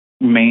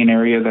main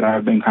area that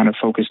I've been kind of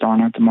focused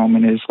on at the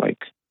moment is,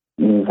 like,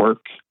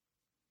 work.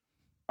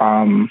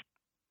 I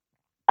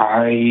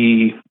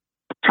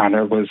kind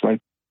of was,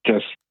 like,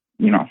 just,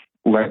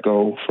 let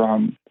go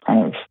from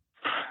kind of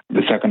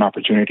the second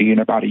opportunity in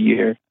about a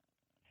year.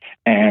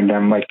 And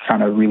I'm, like,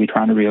 kind of really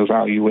trying to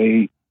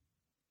reevaluate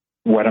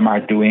what am I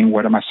doing?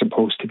 What am I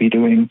supposed to be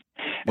doing?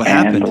 What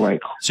happened?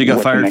 So you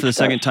got fired for the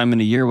second time in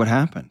a year. What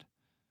happened?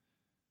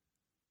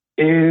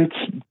 I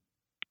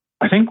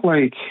think,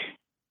 like,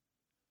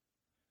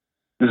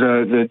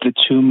 the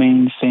two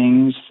main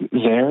things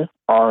there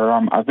are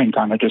I've been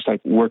kind of just,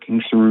 like,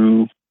 working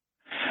through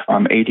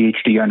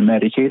ADHD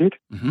unmedicated.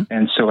 Mm-hmm.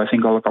 And so I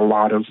think, like, a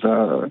lot of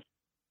the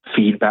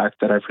feedback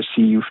that I've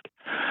received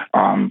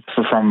from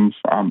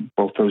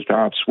both those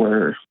jobs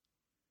were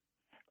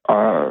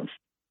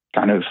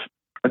kind of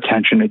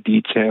attention to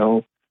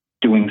detail,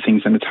 doing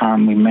things in a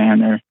timely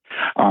manner,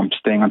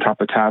 staying on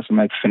top of tasks and,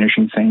 like,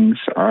 finishing things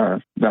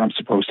that I'm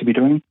supposed to be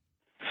doing,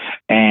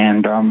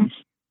 and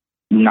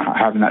not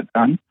having that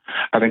done.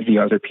 I think the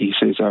other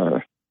piece is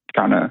I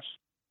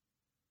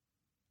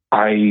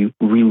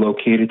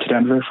relocated to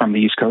Denver from the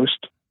East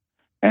Coast,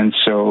 And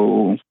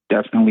so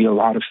definitely a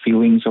lot of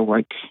feelings of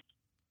like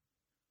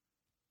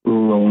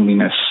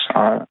loneliness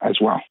as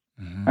well.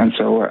 Mm-hmm. And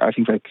so I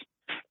think like,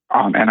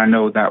 and I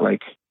know that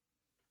like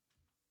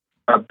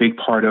a big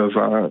part of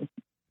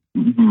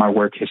my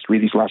work history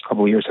these last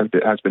couple of years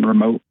has been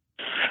remote.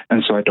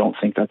 And so I don't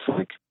think that's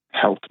like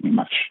helped me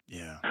much.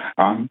 Yeah.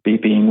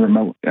 Being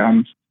remote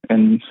and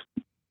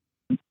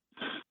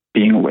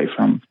being away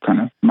from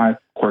kind of my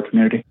core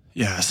community.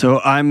 Yeah. So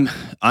I'm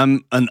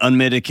an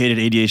unmedicated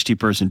ADHD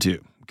person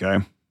too.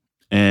 Okay.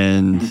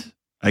 And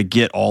I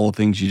get all the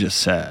things you just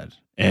said.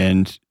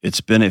 And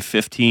it's been a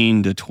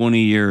 15 to 20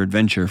 year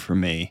adventure for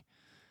me,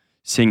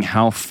 seeing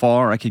how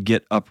far I could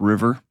get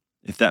upriver,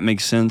 if that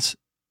makes sense,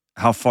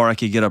 how far I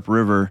could get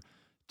upriver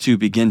to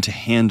begin to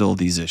handle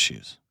these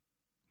issues.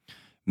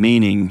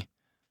 Meaning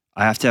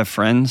I have to have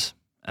friends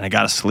and I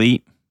got to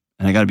sleep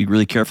and I got to be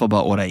really careful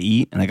about what I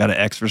eat and I got to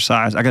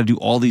exercise. I got to do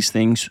all these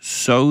things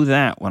so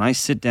that when I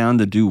sit down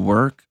to do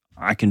work,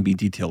 I can be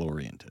detail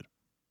oriented.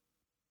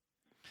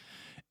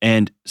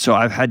 And so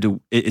I've had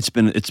to, it's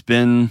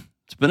been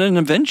an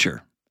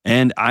adventure.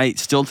 And I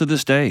still to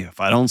this day, if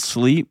I don't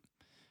sleep,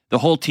 the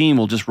whole team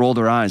will just roll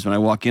their eyes when I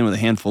walk in with a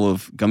handful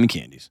of gummy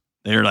candies.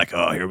 They're like,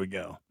 oh, here we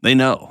go. They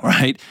know,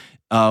 right?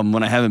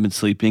 When I haven't been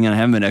sleeping and I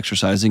haven't been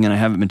exercising and I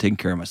haven't been taking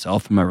care of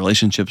myself and my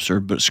relationships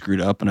are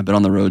screwed up and I've been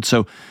on the road.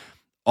 So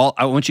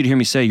I want you to hear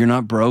me say, you're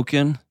not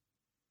broken.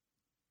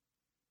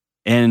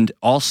 And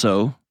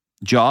also,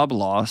 job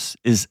loss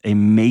is a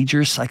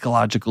major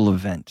psychological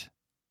event.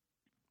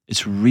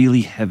 It's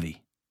really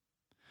heavy.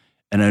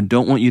 And I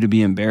don't want you to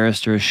be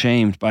embarrassed or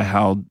ashamed by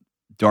how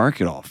dark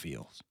it all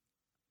feels.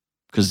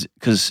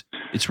 Because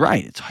it's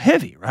right. It's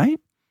heavy, right?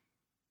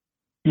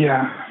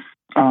 Yeah.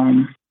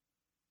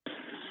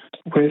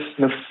 With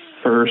the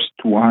first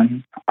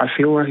one, I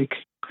feel like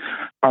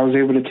I was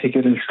able to take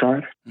it in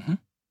stride. Mm-hmm.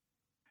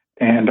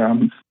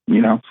 And,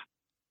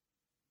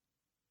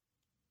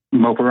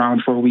 mope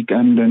around for a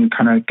weekend and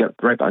kind of get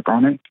right back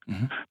on it.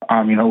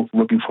 Mm-hmm.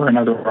 Looking for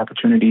another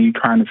opportunity,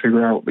 trying to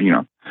figure out,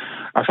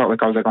 I felt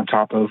like I was like on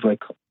top of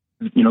like,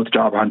 the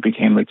job hunt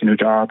became like the new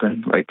job.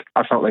 And like,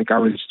 I felt like I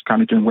was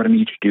kind of doing what I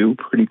needed to do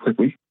pretty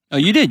quickly. Oh,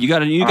 you did. You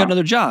got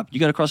another job. You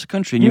got across the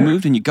country and you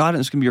moved and you got it.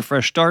 It's going to be your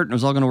fresh start and it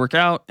was all going to work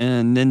out.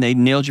 And then they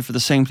nailed you for the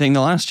same thing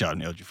the last job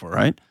nailed you for,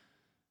 right?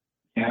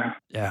 Yeah.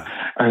 Yeah.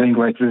 I think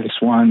like this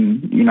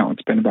one,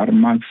 it's been about a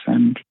month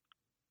and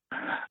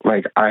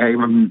like I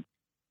am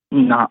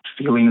not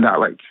feeling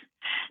that like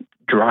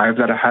drive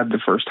that I had the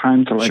first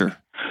time to like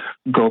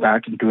go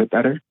back and do it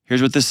better.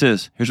 Here's what this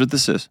is.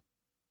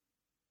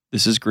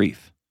 This is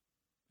grief.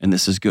 And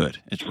this is good.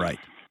 It's right.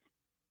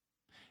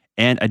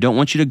 And I don't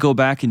want you to go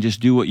back and just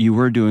do what you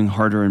were doing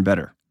harder and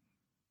better.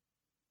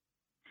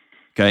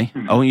 Okay?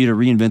 I want you to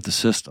reinvent the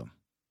system.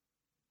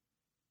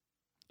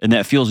 And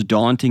that feels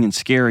daunting and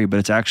scary, but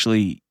it's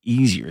actually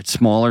easier. It's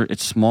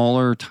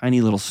smaller,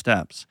 tiny little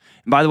steps.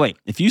 And by the way,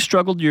 if you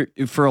struggled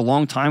for a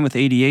long time with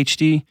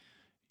ADHD,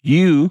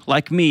 you,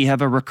 like me,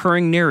 have a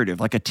recurring narrative,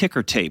 like a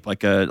ticker tape,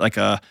 like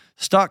a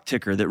stock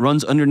ticker that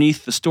runs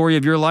underneath the story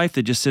of your life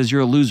that just says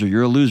you're a loser,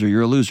 you're a loser,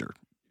 you're a loser.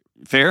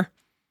 Fair?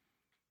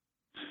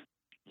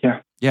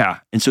 Yeah. Yeah.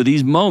 And so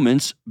these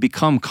moments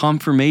become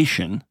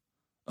confirmation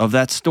of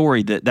that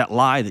story, that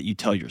lie that you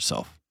tell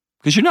yourself.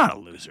 Because you're not a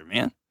loser,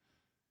 man.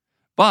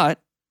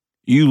 But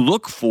you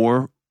look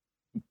for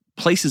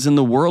places in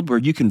the world where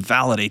you can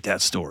validate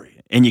that story.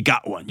 And you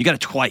got one. You got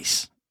it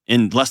twice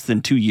in less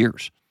than 2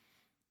 years.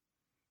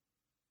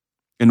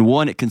 And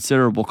one at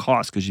considerable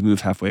cost because you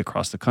move halfway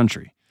across the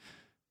country.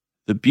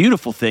 The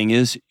beautiful thing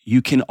is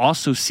you can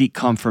also seek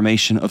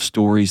confirmation of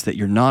stories that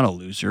you're not a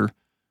loser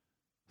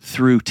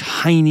through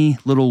tiny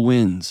little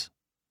wins.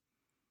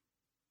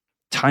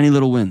 Tiny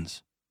little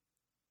wins.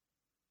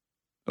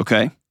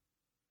 Okay?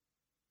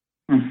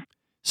 Mm-hmm.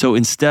 So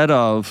instead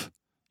of,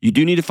 you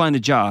do need to find a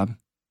job,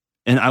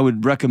 and I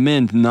would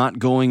recommend not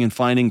going and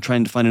trying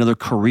to find another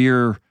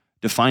career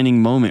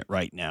defining moment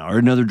right now or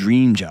another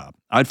dream job.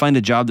 I'd find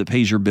a job that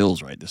pays your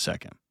bills right this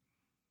second.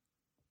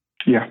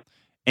 Yeah.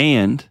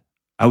 And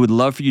I would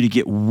love for you to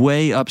get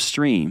way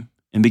upstream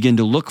and begin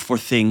to look for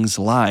things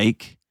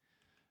like,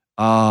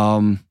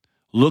 where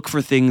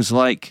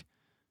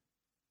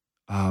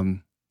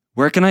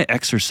can I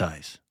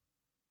exercise?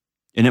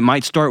 And it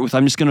might start with,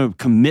 I'm just going to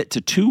commit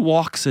to 2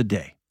 walks a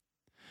day.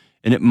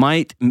 And it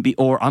might be,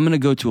 or I'm going to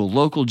go to a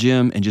local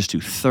gym and just do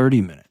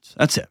 30 minutes.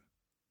 That's it.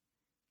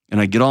 And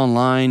I get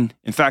online.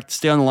 In fact,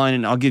 stay on the line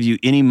and I'll give you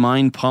any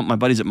Mind Pump, my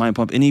buddies at Mind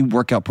Pump, any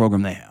workout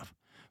program they have.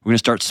 We're going to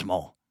start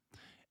small.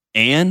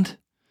 And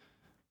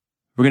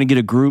we're going to get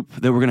a group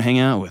that we're going to hang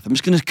out with. I'm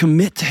just going to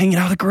commit to hanging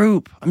out with a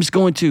group. It's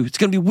going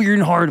to be weird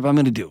and hard, but I'm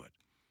going to do it.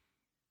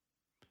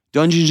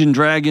 Dungeons and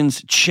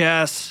Dragons,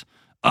 chess,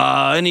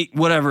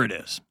 whatever it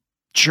is.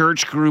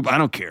 Church group, I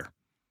don't care.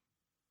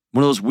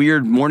 One of those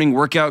weird morning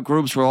workout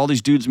groups where all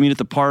these dudes meet at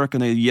the park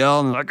and they yell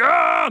and they're like,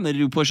 and they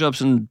do push-ups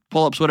and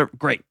pull-ups, whatever.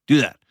 Great, do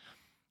that.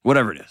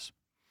 Whatever it is.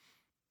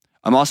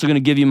 I'm also going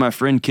to give you my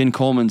friend Ken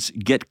Coleman's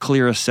Get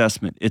Clear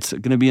assessment. It's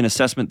going to be an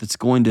assessment that's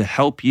going to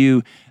help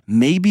you.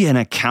 Maybe an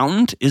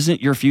accountant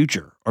isn't your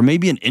future, or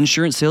maybe an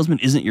insurance salesman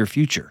isn't your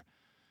future.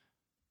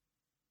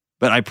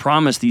 But I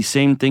promise these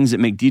same things that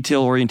make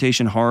detail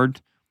orientation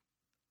hard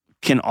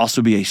can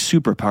also be a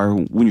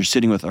superpower when you're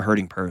sitting with a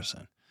hurting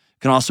person.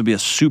 It can also be a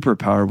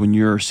superpower when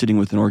you're sitting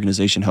with an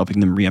organization helping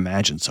them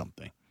reimagine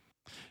something.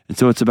 And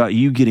so it's about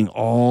you getting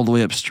all the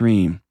way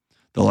upstream.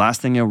 The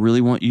last thing I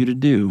really want you to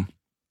do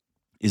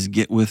is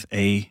get with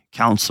a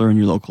counselor in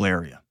your local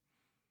area.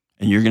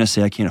 And you're going to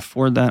say, I can't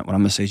afford that. What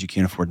I'm going to say is you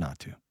can't afford not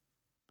to.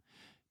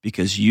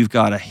 Because you've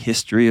got a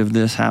history of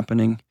this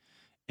happening,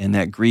 and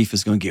that grief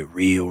is going to get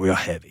real, real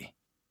heavy.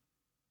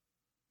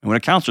 And what a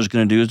counselor is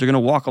going to do is they're going to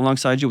walk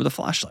alongside you with a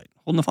flashlight,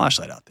 holding the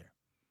flashlight out there.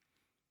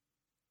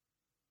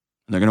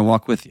 And they're going to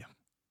walk with you.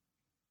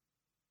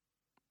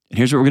 And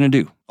here's what we're going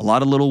to do. A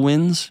lot of little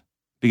wins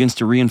begins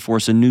to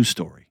reinforce a new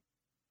story.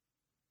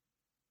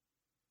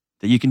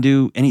 That you can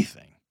do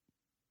anything.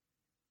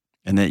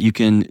 And that you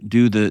can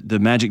do the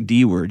magic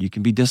D word. You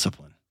can be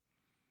disciplined.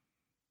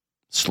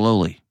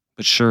 Slowly,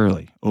 but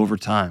surely, over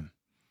time.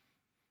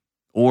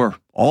 Or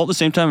all at the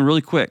same time and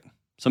really quick.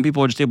 Some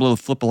people are just able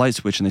to flip a light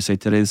switch and they say,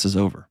 today this is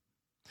over.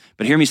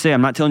 But hear me say,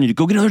 I'm not telling you to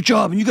go get another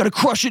job and you got to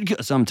crush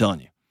it. So I'm telling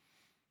you.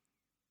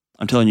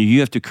 You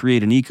have to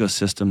create an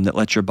ecosystem that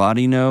lets your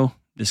body know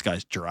this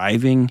guy's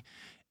driving,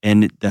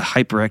 and the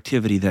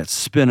hyperactivity, that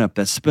spin up,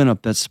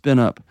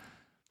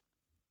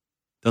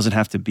 doesn't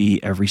have to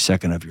be every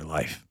second of your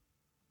life.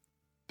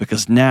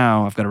 Because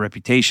now I've got a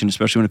reputation,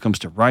 especially when it comes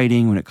to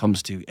writing, when it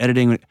comes to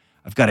editing,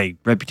 I've got a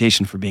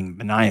reputation for being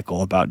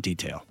maniacal about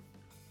detail.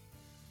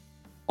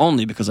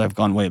 Only because I've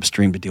gone way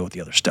upstream to deal with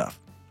the other stuff.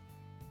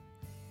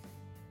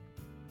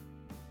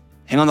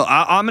 Hang on, though.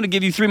 I'm going to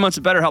give you 3 months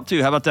of BetterHelp,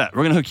 too. How about that?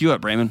 We're going to hook you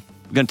up, Raymond.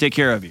 We're going to take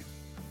care of you.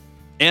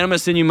 And I'm going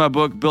to send you my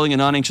book, Building a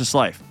Non-Anxious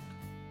Life.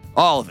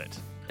 All of it.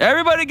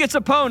 Everybody gets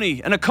a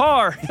pony and a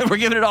car. We're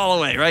giving it all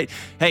away, right?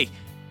 Hey,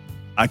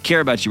 I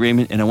care about you,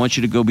 Raymond, and I want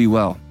you to go be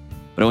well.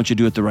 But I want you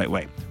to do it the right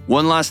way.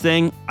 One last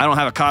thing. I don't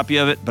have a copy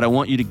of it, but I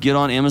want you to get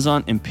on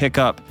Amazon and pick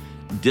up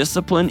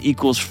Discipline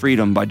Equals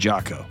Freedom by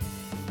Jocko.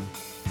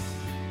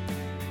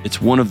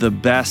 It's one of the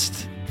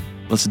best,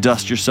 let's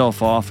dust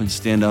yourself off and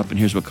stand up, and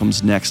here's what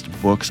comes next,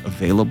 books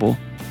available.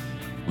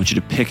 I want you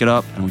to pick it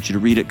up. I want you to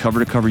read it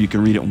cover to cover. You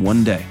can read it in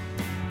one day.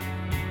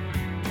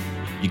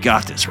 You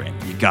got this,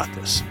 Raymond. You got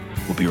this.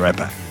 We'll be right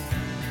back.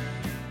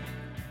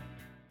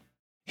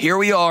 Here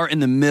we are in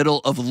the middle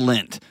of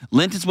Lent.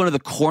 Lent is one of the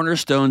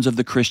cornerstones of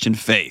the Christian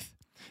faith.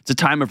 It's a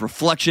time of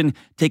reflection,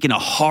 taking a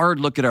hard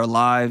look at our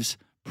lives,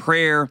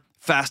 prayer,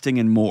 fasting,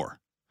 and more.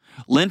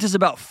 Lent is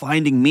about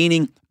finding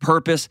meaning,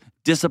 purpose,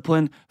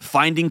 discipline,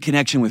 finding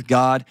connection with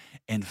God,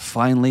 and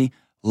finally,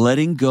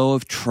 letting go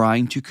of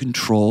trying to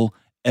control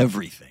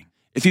everything.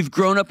 If you've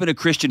grown up in a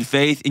Christian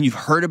faith and you've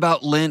heard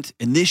about Lent,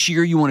 and this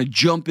year you want to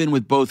jump in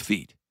with both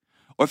feet,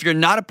 or if you're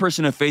not a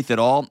person of faith at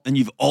all and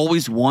you've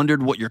always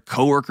wondered what your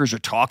coworkers are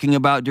talking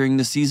about during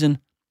this season,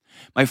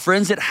 my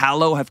friends at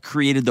Hallow have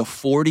created the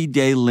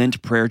 40-day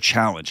Lent prayer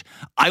challenge.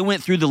 I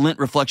went through the Lent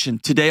reflection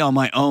today on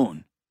my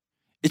own.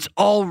 It's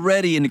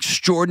already an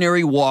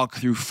extraordinary walk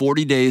through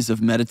 40 days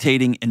of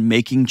meditating and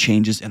making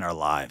changes in our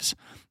lives.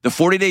 The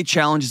 40-day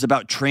challenge is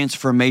about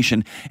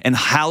transformation, and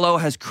Hallow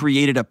has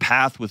created a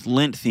path with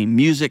Lent-themed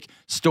music,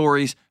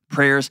 stories,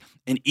 prayers,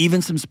 and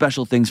even some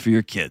special things for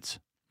your kids.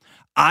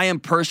 I am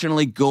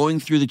personally going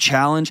through the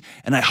challenge,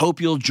 and I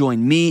hope you'll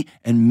join me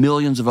and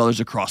millions of others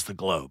across the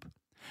globe.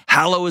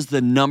 Hallow is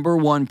the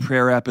 #1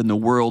 prayer app in the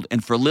world,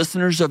 and for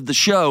listeners of the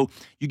show,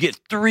 you get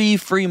 3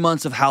 free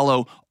months of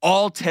Hallow,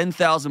 all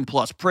 10,000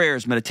 plus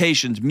prayers,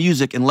 meditations,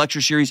 music, and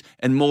lecture series,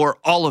 and more,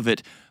 all of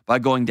it, by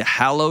going to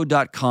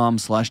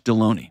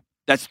hallow.com/Deloney.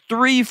 That's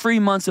 3 free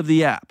months of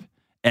the app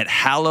at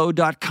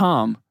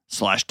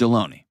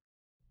hallow.com/Deloney.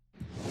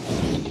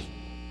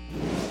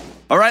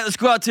 All right, let's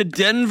go out to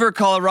Denver,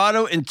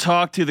 Colorado, and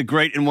talk to the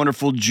great and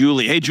wonderful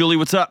Julie. Hey, Julie,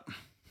 what's up?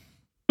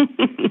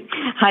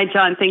 Hi,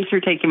 John. Thanks for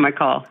taking my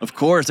call. Of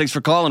course. Thanks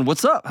for calling.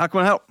 What's up? How can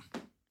I help?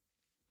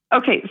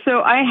 Okay,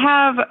 so I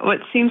have what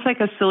seems like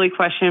a silly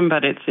question,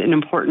 but it's an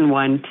important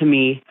one to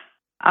me.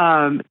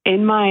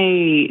 In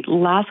my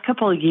last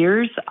couple of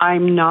years,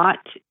 I'm not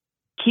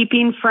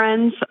keeping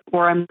friends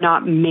or I'm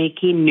not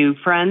making new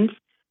friends.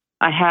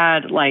 I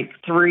had like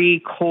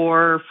 3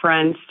 core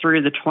friends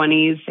through the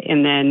 20s,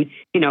 and then,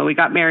 we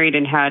got married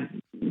and had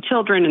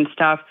children and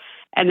stuff.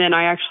 And then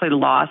I actually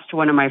lost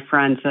one of my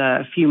friends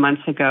a few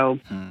months ago.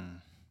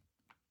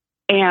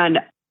 And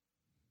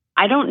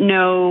I don't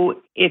know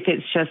if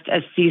it's just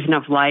a season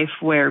of life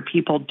where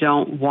people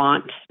don't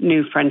want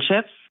new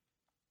friendships.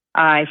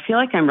 I feel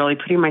like I'm really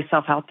putting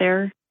myself out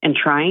there and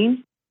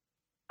trying.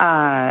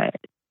 And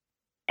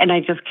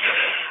I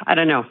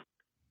don't know.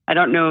 I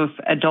don't know if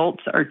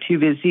adults are too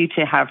busy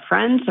to have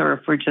friends or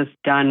if we're just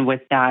done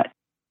with that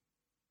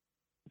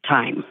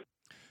time.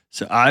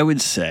 So I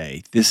would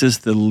say this is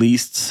the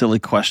least silly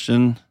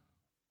question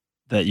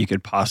that you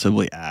could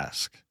possibly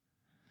ask.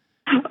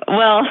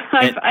 Well,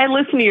 I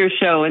listen to your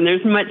show, and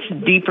there's much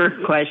deeper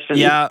questions.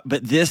 Yeah,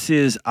 but this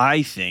is,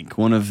 I think,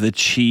 one of the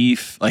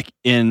chief, like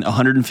in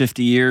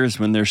 150 years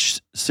when they're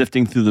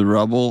sifting through the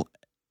rubble,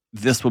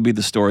 this will be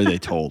the story they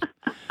told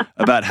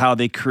about how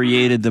they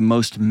created the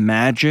most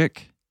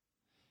magic,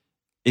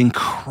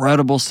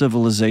 incredible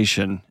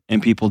civilization,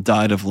 and people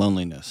died of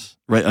loneliness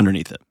right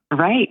underneath it.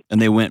 Right.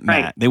 And they went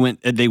mad. They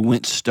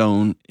went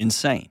stone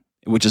insane,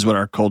 which is what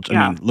our culture,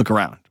 I mean, look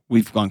around.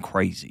 We've gone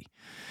crazy.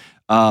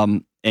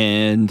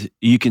 And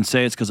you can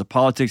say it's because of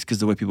politics, because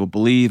of the way people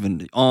believe,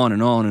 and on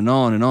and on and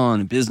on and on,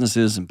 and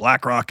businesses and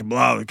BlackRock and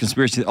blah,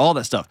 conspiracy, all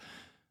that stuff.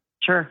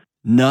 Sure.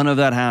 None of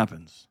that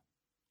happens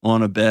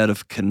on a bed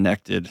of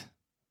connected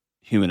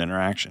human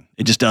interaction.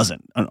 It just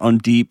doesn't. On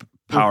deep,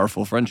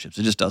 powerful friendships,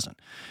 it just doesn't.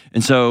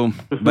 And so,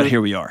 but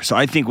here we are. So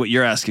I think what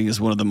you're asking is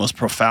one of the most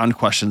profound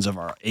questions of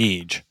our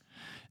age.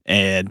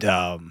 And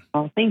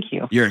thank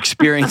you. You're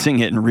experiencing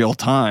it in real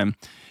time.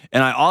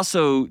 And I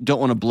also don't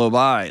want to blow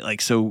by,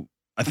 so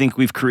I think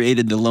we've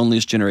created the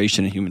loneliest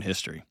generation in human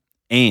history.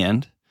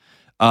 And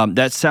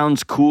that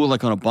sounds cool,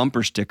 like on a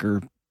bumper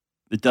sticker.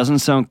 It doesn't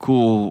sound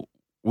cool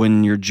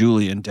when you're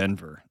Julie in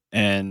Denver.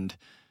 And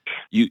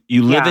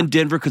you live in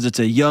Denver because it's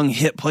a young,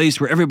 hip place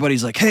where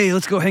everybody's like, hey,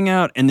 let's go hang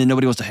out. And then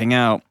nobody wants to hang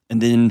out.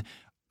 And then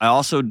I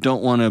also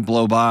don't want to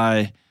blow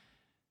by,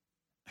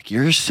 like,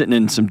 you're sitting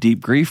in some deep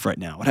grief right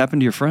now. What happened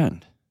to your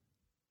friend?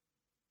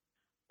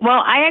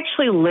 Well, I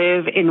actually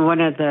live in one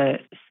of the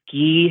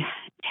ski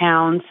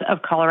towns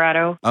of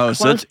Colorado. Oh,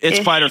 so it's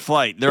fight or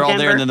flight. They're all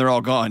there and then they're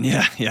all gone.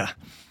 Yeah, yeah.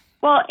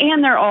 Well,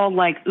 and they're all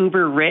like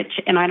uber rich,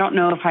 and I don't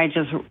know if I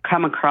just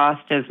come across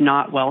as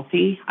not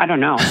wealthy. I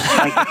don't know.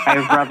 Like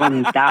I rub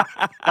them that.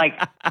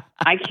 Like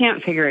I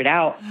can't figure it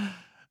out.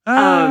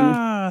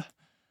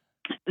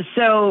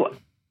 So,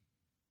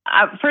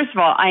 first of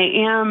all, I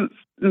am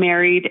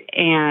married,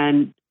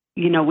 and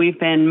we've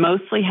been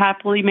mostly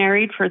happily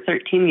married for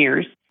 13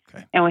 years.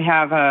 Okay. And we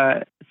have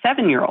a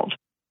 7-year-old.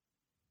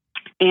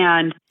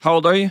 And how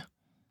old are you?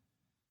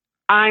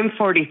 I'm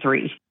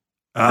 43.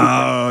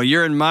 Oh,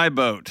 you're in my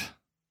boat.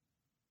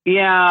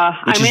 Yeah,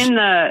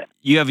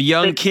 You have a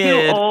young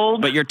kid,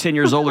 but you're 10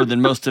 years older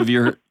than most of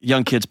your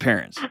young kids'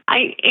 parents.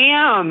 I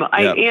am,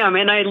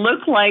 and I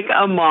look like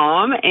a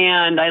mom,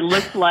 and I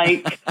look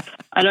like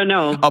I don't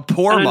know, a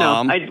poor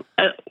mom.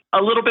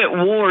 A little bit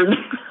worn.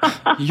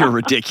 You're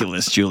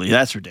ridiculous, Julie.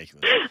 That's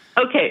ridiculous.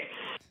 Okay.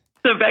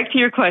 So back to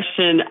your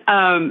question.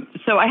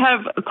 So I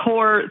have a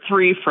core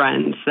 3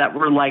 friends that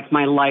were like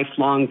my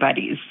lifelong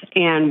buddies,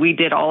 and we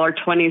did all our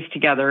 20s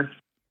together.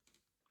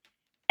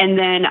 And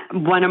then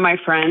one of my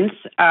friends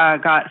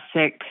got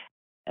sick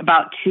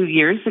about 2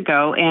 years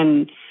ago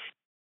and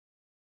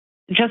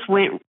just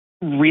went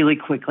really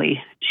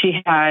quickly. She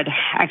had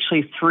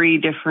actually 3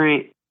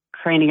 different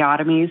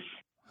craniotomies,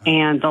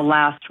 and the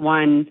last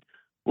one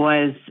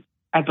was,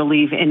 I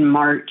believe, in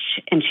March,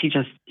 and she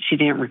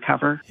didn't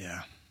recover.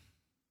 Yeah.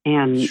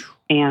 And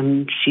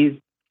she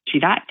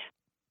died.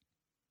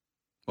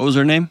 What was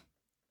her name?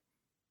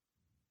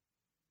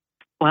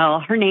 Well,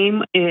 her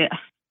name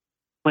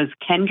was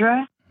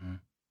Kendra,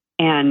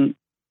 and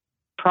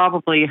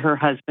probably her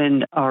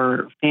husband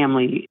or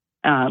family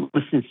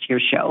listens to your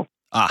show.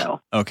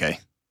 Okay.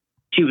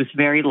 She was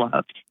very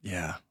loved.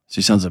 Yeah,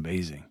 she sounds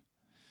amazing.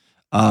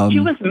 She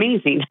was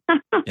amazing.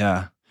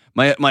 Yeah.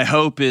 My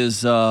hope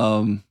is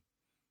when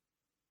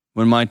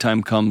my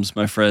time comes,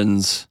 my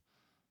friends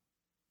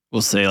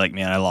will say, like,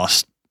 man, I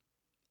lost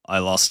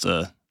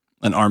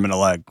an arm and a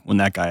leg when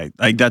that guy,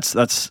 like, that's,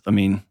 I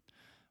mean,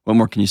 what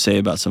more can you say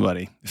about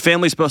somebody?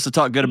 Family's supposed to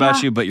talk good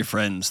about you, but your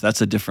friends, that's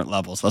a different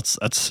level. So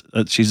that's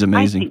she's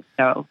amazing. I think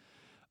so.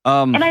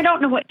 And I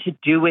don't know what to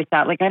do with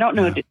that. Like, I don't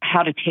know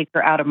how to take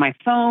her out of my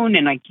phone,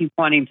 and I keep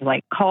wanting to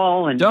like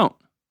call and don't.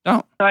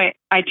 So I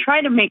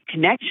try to make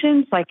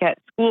connections, like at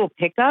school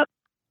pickup.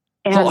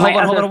 And hold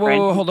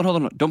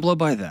on. Don't blow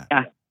by that.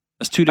 Yeah.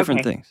 That's 2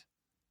 different things.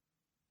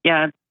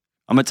 Yeah.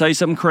 I'm going to tell you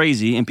something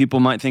crazy, and people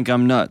might think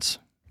I'm nuts,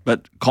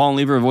 but call and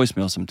leave her a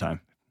voicemail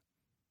sometime.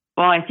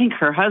 Well, I think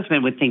her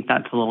husband would think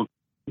that's a little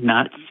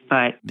nuts,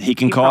 but... He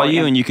can call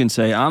you, and you can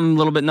say, I'm a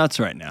little bit nuts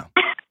right now.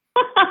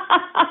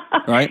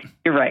 Right?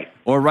 You're right.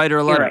 Or write her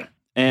a letter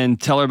and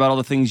tell her about all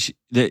the things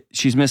that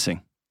she's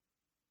missing.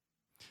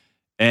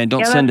 And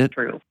don't send it.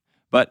 True.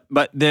 But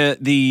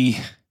the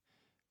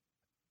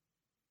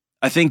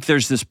I think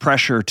there's this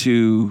pressure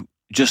to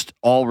just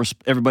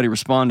everybody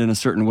respond in a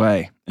certain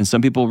way. And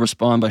some people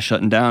respond by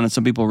shutting down, and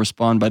some people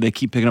respond by they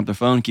keep picking up their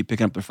phone, keep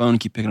picking up their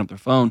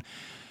phone.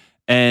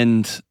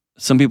 And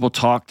some people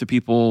talk to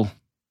people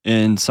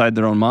inside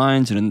their own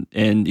minds, and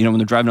when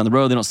they're driving down the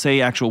road, they don't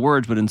say actual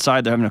words, but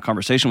inside they're having a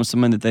conversation with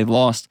someone that they've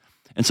lost.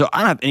 And so I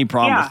don't have any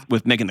problem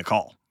with making the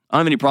call. I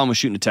don't have any problem with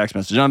shooting a text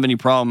message. I don't have any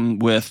problem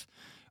with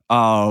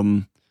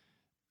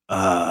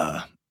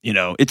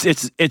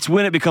it's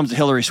when it becomes a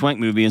Hillary Swank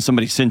movie and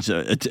somebody sends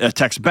a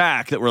text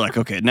back that we're like,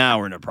 okay, now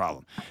we're in a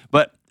problem.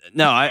 But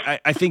no,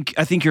 I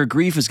think your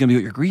grief is going to be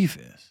what your grief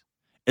is.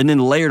 And then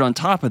layered on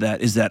top of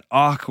that is that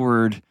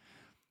awkward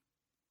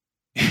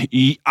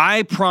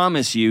I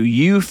promise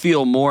you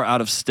feel more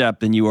out of step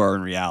than you are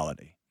in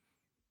reality.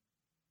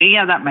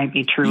 Yeah, that might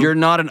be true. You're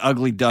not an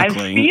ugly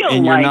duckling,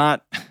 and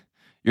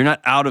you're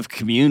not out of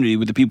community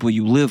with the people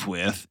you live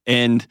with,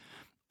 and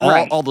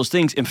all those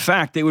things. In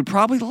fact, they would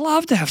probably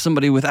love to have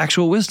somebody with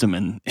actual wisdom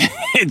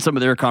in some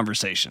of their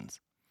conversations.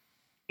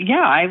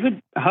 Yeah, I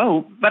would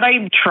hope, but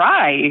I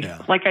try.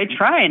 Yeah. I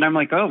try, and I'm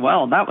like, oh,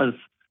 well, that was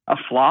a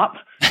flop.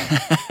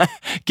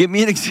 Give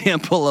me an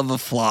example of a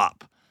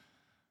flop.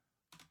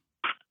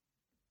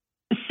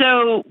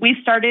 So we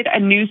started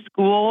a new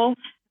school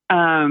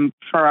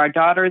for our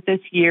daughter this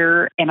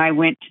year, and I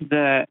went to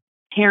the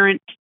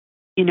parent,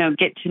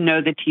 get to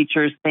know the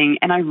teachers thing.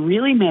 And I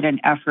really made an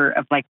effort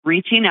of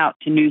reaching out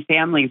to new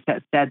families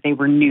that said they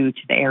were new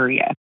to the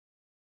area.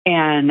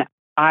 And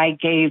I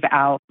gave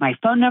out my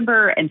phone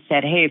number and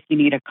said, hey, if you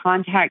need a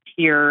contact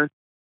here,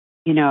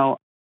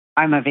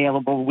 I'm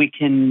available.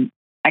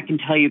 I can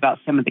tell you about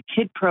some of the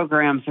kid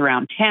programs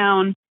around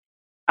town.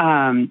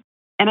 And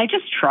I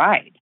just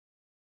tried.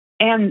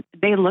 And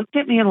they looked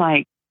at me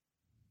like,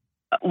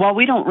 well,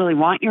 we don't really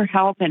want your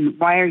help, and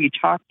why are you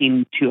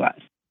talking to us?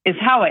 Is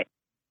how it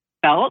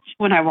felt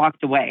when I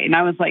walked away. And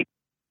I was like,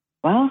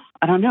 well,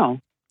 I don't know.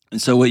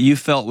 And so what you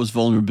felt was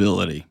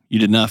vulnerability. You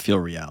did not feel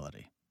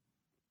reality.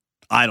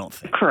 I don't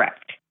think.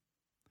 Correct.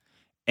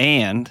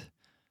 And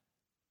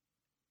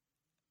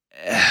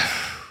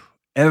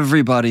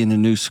everybody in the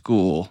new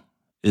school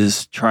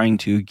is trying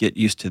to get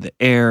used to the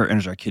air, and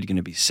is our kid going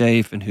to be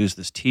safe, and who's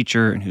this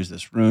teacher, and who's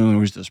this room, and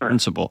who's this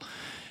principal.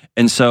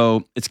 And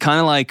so it's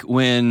kind of like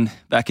when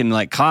back in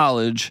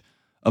college,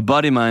 a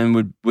buddy of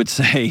mine would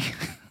say,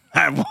 I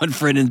have one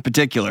friend in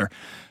particular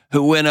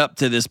who went up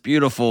to this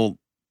beautiful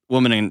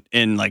woman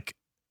in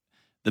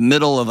the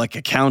middle of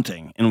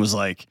accounting and was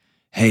like,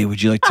 hey,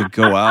 would you like to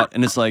go out?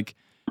 And it's like,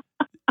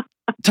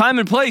 time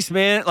and place,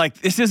 man.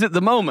 This isn't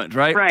the moment,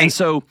 right? Right. And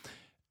so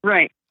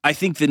I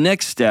think the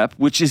next step,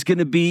 which is going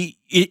to be,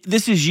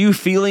 this is you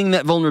feeling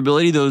that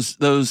vulnerability,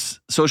 those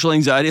social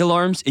anxiety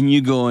alarms, and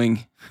you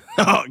going,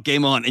 oh,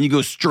 game on, and you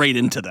go straight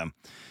into them.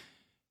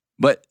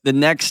 But the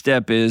next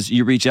step is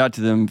you reach out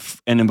to them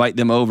and invite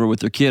them over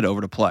with their kid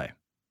over to play.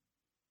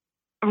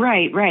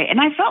 Right.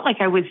 And I felt like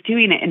I was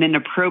doing it in an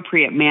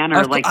appropriate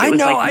manner. I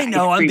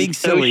know. I'm being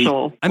silly.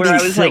 I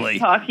was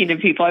talking to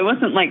people. I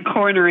wasn't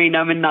cornering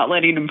them and not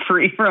letting them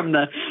free from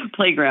the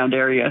playground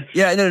area.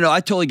 Yeah, no.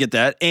 I totally get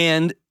that.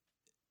 And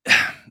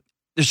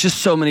there's just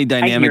so many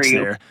dynamics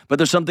there. But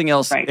there's something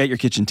else at your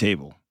kitchen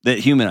table that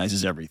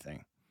humanizes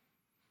everything.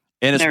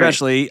 And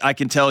especially, I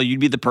can tell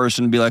you'd be the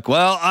person to be like,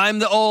 well, I'm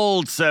the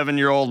old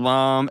 7-year-old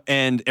mom.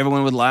 And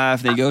everyone would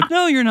laugh. And they go,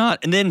 no, you're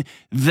not. And then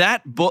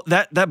that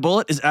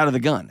bullet is out of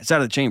the gun. It's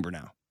out of the chamber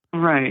now.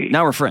 Right.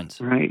 Now we're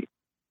friends. Right.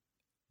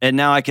 And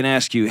now I can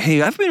ask you,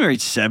 hey, I've been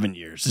married 7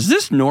 years. Is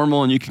this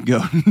normal? And you can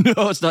go,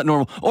 no, it's not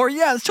normal. Or,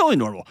 yeah, it's totally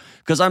normal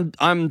because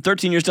I'm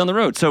 13 years down the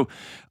road. So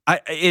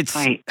it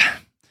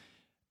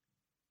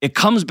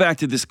comes back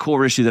to this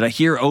core issue that I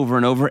hear over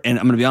and over. And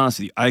I'm going to be honest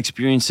with you, I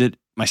experience it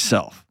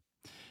myself.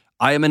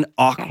 I am an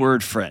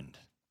awkward friend,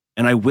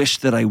 and I wish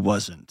that I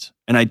wasn't.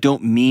 And I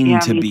don't mean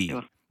to be,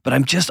 too. But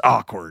I'm just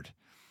awkward.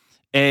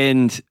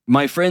 And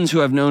my friends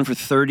who I've known for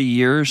 30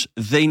 years,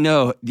 they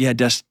know,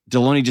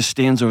 Deloney just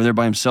stands over there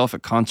by himself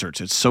at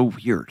concerts. It's so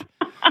weird.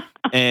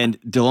 And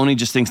Deloney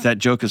just thinks that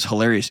joke is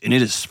hilarious, and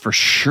it is for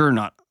sure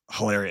not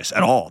hilarious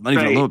at all, not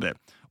even a little bit.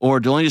 Or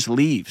Deloney just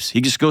leaves.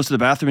 He just goes to the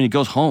bathroom and he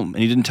goes home,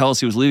 and he didn't tell us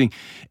he was leaving.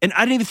 And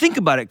I didn't even think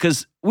about it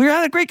because we were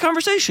having a great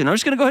conversation. I'm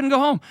just going to go ahead and go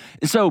home.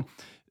 And so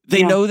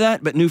they know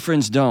that, but new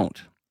friends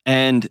don't.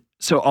 And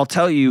so I'll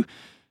tell you,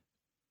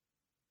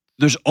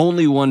 there's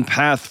only one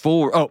path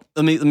forward. Oh,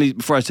 let me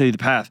before I tell you the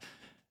path,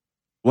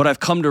 what I've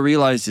come to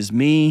realize is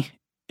me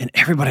and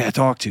everybody I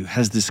talk to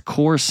has this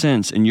core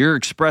sense, and you're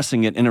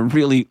expressing it in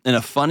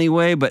a funny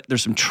way, but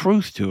there's some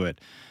truth to it.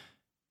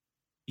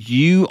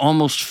 You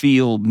almost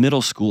feel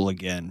middle school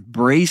again.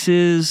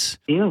 Braces.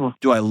 Ew.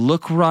 Do I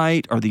look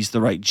right? Are these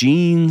the right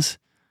jeans?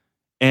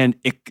 And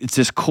it's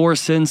this core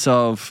sense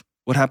of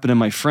what happened to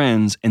my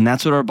friends, and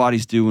that's what our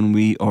bodies do when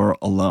we are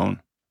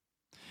alone.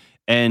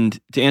 And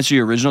to answer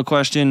your original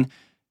question,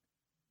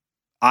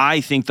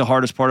 I think the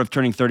hardest part of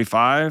turning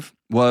 35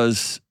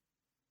 was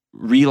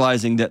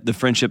realizing that the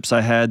friendships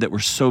I had that were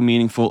so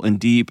meaningful and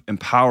deep and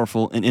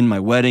powerful, and in my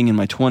wedding in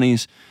my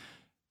 20s,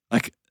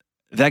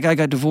 that guy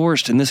got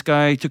divorced, and this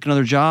guy took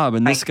another job,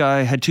 and this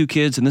guy had 2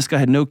 kids, and this guy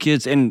had no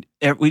kids, and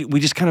we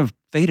just kind of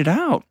faded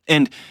out.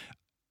 And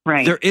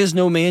there is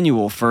no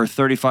manual for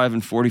 35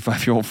 and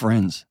 45-year-old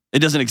friends. It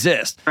doesn't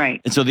exist.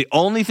 Right. And so the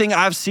only thing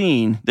I've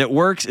seen that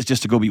works is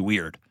just to go be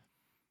weird.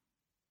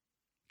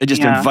 And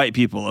just invite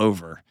people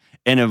over.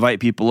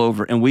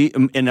 And we,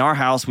 in our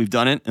house, we've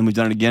done it, and we've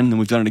done it again, and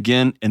we've done it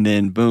again, and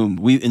then boom,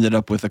 we ended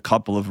up with a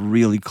couple of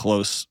really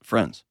close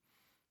friends.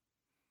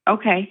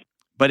 Okay.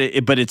 But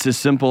it's as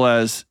simple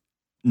as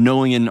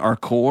knowing in our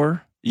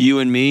core, you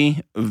and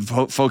me,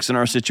 folks in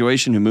our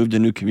situation who moved to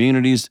new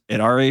communities at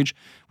our age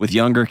with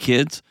younger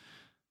kids,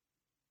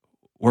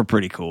 we're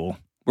pretty cool.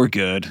 We're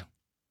good.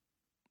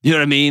 You know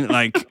what I mean?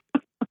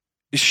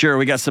 Sure,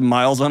 we got some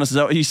miles on us. Is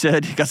that what you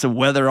said? Got some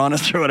weather on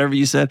us or whatever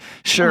you said?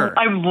 Sure.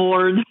 I'm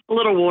worn, a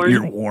little worn.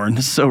 You're worn.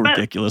 It's so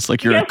ridiculous.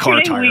 Like you're a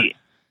car tire.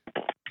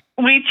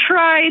 We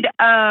tried,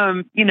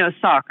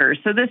 soccer.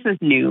 So this is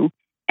new.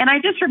 And I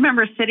just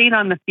remember sitting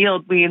on the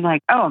field being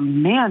like, oh,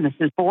 man, this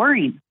is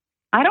boring.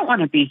 I don't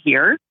want to be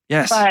here.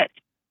 Yes. But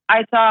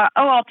I thought,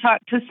 I'll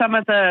talk to some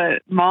of the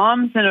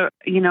moms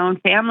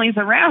and, families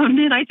around.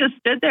 And I just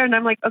stood there and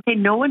I'm like, okay,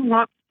 no one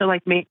wants to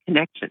like make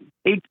connections.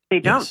 They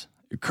don't. Yes,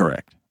 you're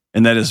correct.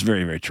 And that is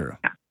very, very true.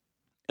 Yeah.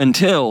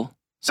 Until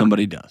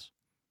somebody does.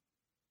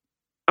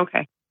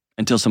 Okay.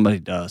 Until somebody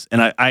does.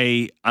 And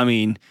I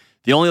mean,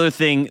 the only other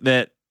thing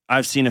that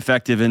I've seen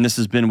effective, and this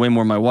has been way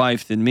more my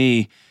wife than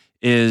me,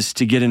 is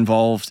to get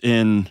involved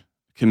in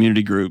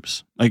community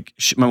groups. Like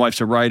my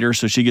wife's a writer,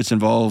 so she gets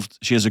involved.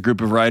 She has a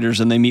group of writers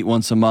and they meet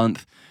once a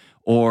month,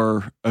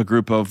 or a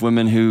group of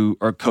women who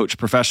are coach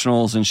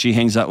professionals and she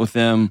hangs out with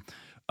them.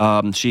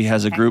 She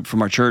has a group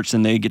from our church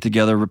and they get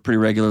together pretty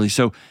regularly.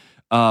 So,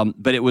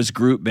 but it was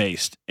group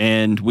based,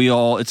 and we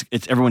all, it's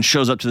everyone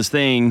shows up to this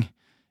thing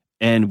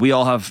and we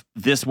all have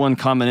this one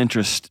common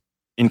interest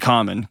in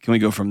common. Can we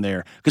go from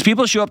there? Because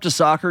people show up to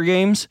soccer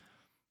games.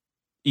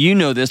 You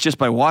know this just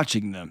by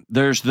watching them.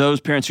 There's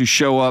those parents who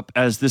show up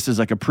as this is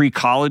like a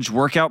pre-college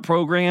workout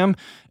program.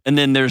 And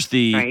then there's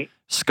the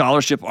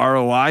scholarship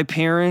ROI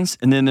parents.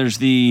 And then there's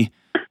the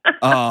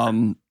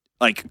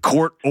like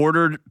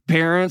court-ordered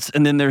parents.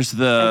 And then there's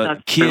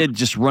the kid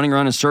just running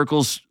around in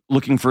circles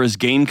looking for his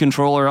game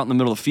controller out in the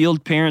middle of the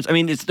field parents. I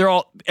mean,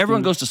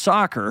 everyone goes to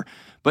soccer,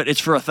 but it's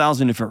for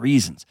 1,000 different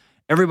reasons.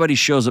 Everybody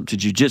shows up to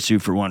jiu-jitsu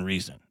for one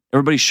reason.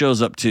 Everybody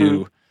shows up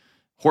to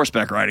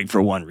horseback riding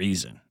for one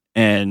reason.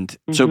 And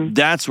so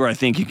that's where I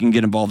think you can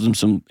get involved in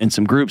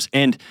some groups.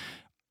 And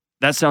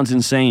that sounds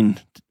insane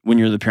when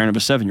you're the parent of a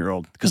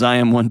 7-year-old, because I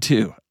am one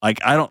too. Like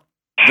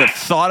the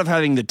thought of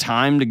having the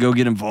time to go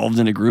get involved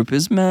in a group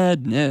is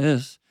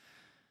madness.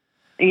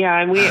 Yeah,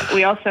 and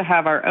we also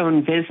have our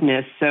own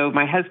business. So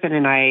my husband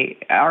and I,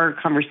 our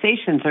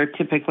conversations are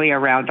typically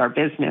around our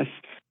business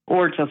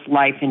or just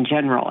life in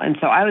general. And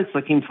so I was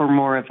looking for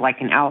more of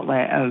like an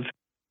outlet of,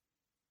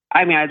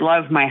 I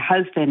love my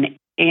husband,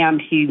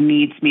 and he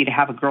needs me to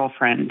have a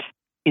girlfriend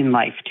in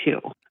life too.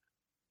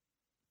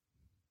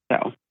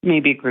 So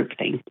maybe a group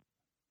thing.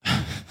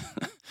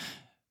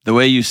 The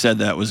way you said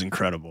that was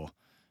incredible.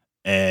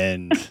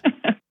 And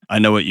I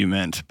know what you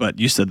meant, but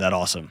you said that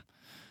awesome.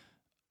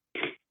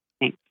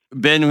 Thanks.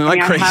 Ben,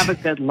 I have a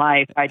good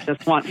life. I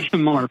just want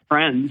some more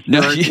friends.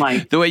 No,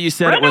 the way you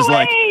said it was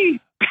like,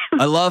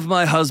 I love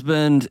my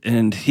husband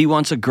and he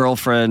wants a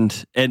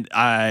girlfriend. And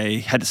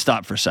I had to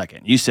stop for a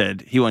second. You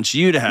said he wants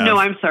you to have. No,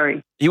 I'm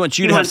sorry. He wants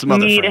you to have some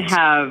other friends. He wants me to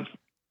have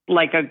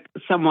like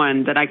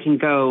someone that I can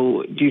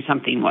go do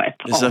something with.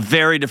 It's a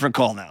very different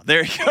call now.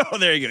 There you go.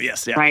 There you go.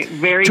 Yes. Yeah. Right.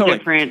 Very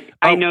different.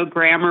 I know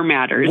grammar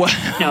matters.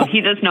 No,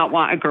 he does not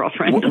want a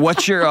girlfriend.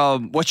 What's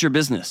your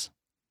business?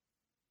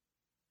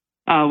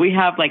 We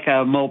have like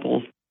a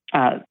mobile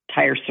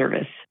tire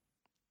service.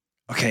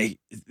 Okay,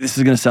 this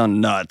is going to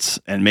sound nuts,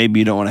 and maybe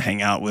you don't want to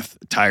hang out with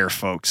tire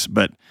folks,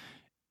 but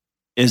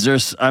is there,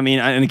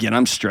 and again,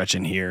 I'm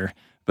stretching here,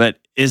 but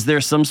is there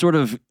some sort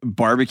of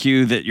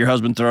barbecue that your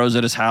husband throws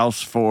at his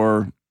house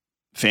for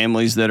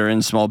families that are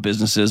in small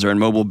businesses or in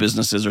mobile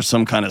businesses, or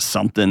some kind of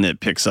something that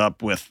picks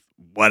up with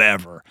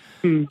whatever?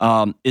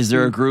 Is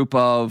there a group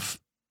of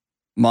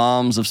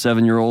moms of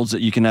 7-year-olds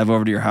that you can have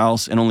over to your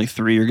house, and only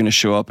 3 are going to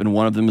show up, and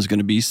one of them is going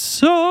to be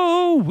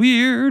so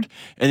weird,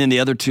 and then the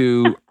other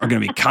 2 are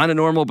going to be kind of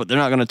normal, but they're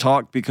not going to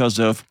talk because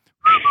of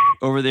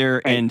over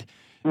there? And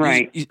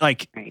let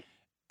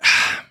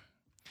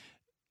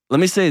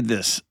me say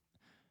this.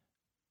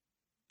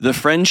 The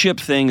friendship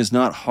thing is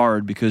not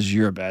hard because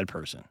you're a bad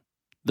person.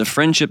 The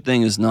friendship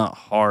thing is not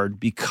hard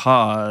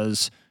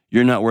because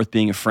you're not worth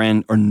being a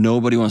friend, or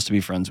nobody wants to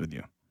be friends with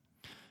you.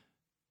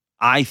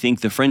 I think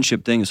the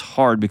friendship thing is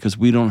hard because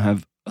we don't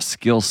have a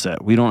skill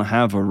set. We don't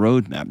have a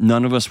roadmap.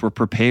 None of us were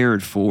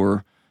prepared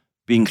for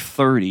being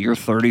 30 or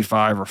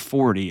 35 or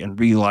 40 and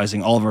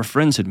realizing all of our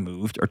friends had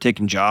moved or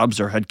taken jobs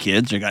or had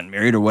kids or gotten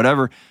married or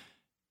whatever.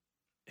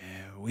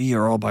 We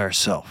are all by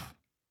ourselves.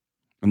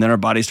 And then our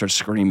body starts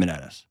screaming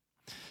at us.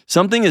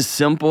 Something as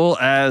simple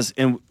as,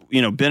 and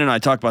Ben and I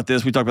talk about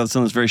this, we talk about this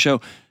on this very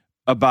show,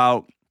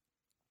 about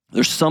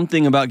there's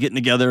something about getting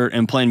together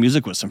and playing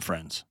music with some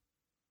friends.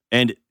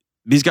 And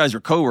these guys are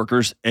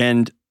coworkers,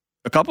 and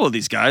a couple of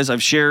these guys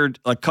I've shared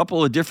a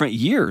couple of different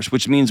years,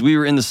 which means we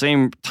were in the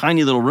same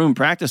tiny little room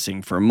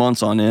practicing for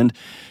months on end.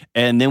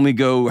 And then we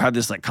go have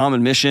this like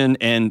common mission,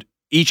 and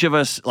each of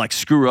us like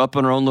screw up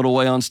in our own little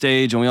way on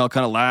stage, and we all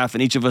kind of laugh,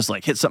 and each of us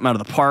like hit something out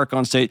of the park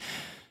on stage.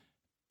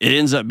 It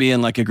ends up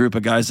being like a group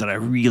of guys that I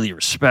really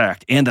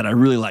respect and that I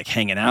really like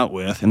hanging out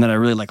with and that I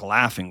really like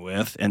laughing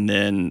with. And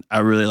then I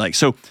really like,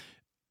 so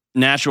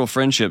natural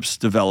friendships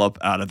develop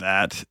out of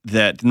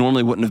that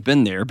normally wouldn't have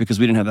been there because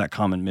we didn't have that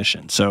common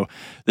mission. So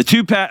the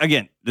two path,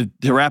 again,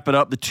 to wrap it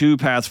up, the 2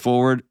 paths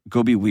forward: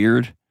 go be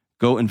weird,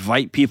 Go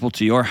invite people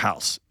to your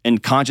house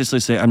and consciously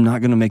say, I'm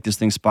not going to make this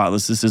thing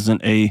spotless. This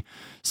isn't a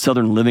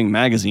Southern Living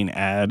magazine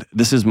ad.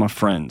 This is my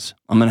friends.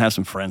 I'm going to have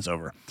some friends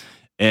over.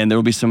 And there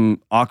will be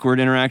some awkward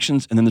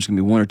interactions, and then there's going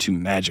to be one or two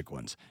magic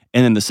ones.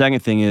 And then the second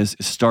thing is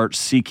start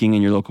seeking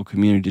in your local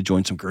community to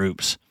join some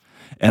groups.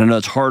 And I know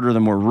it's harder the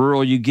more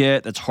rural you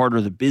get. That's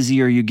harder the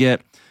busier you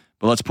get.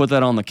 But let's put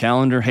that on the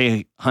calendar.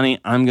 Hey, honey,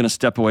 I'm going to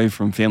step away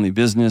from family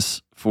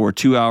business for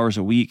 2 hours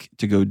a week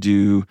to go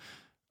do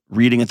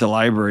reading at the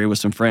library with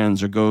some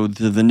friends, or go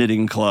to the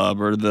knitting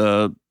club or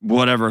the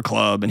whatever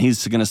club. And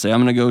he's going to say,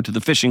 I'm going to go to the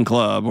fishing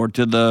club or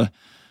to the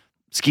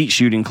skeet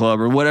shooting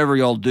club or whatever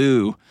y'all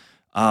do,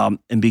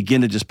 and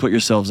begin to just put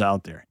yourselves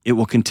out there. It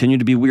will continue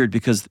to be weird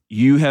because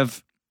you're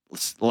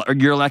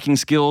lacking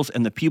skills,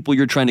 and the people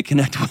you're trying to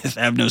connect with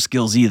have no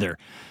skills either.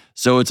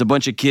 So it's a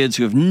bunch of kids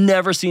who have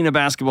never seen a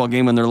basketball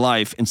game in their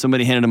life, and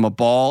somebody handed them a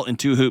ball and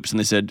 2 hoops, and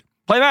they said,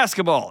 play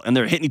basketball. And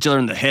they're hitting each other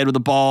in the head with the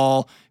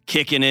ball,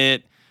 kicking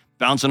it,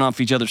 bouncing off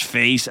each other's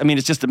face. I mean,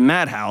 it's just a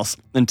madhouse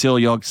until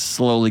y'all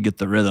slowly get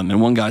the rhythm. And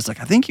one guy's like,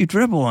 I think you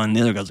dribble. And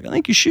the other guy's like, I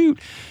think you shoot.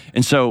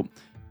 And so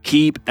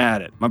keep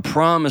at it. My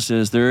promise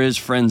is there is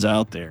friends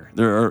out there.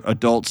 There are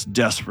adults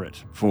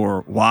desperate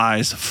for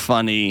wise,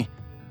 funny,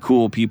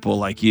 cool people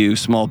like you,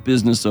 small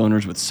business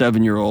owners with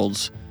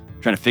 7-year-olds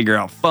trying to figure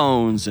out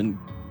phones and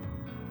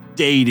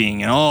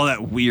dating and all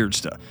that weird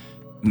stuff.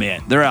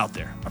 Man, they're out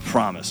there. I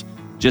promise.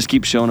 Just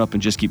keep showing up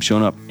and just keep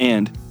showing up.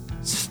 And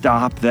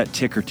stop that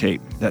ticker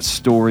tape, that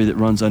story that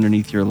runs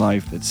underneath your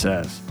life that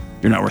says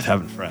you're not worth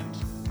having friends.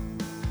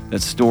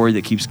 That story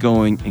that keeps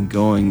going and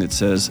going that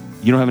says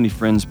you don't have any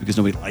friends because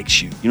nobody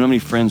likes you. You don't have any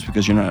friends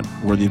because you're not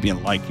worthy of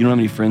being liked. You don't have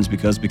any friends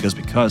because.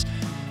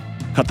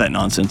 Cut that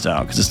nonsense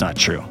out because it's not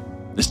true.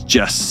 It's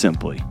just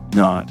simply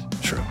not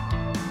true.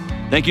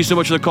 Thank you so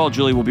much for the call,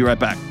 Julie. We'll be right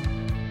back.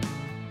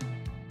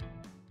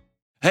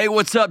 Hey,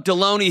 what's up?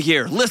 Deloney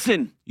here.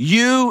 Listen,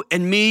 you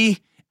and me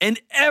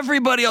and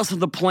everybody else on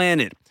the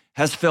planet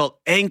has felt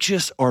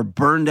anxious or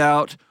burned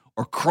out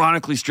or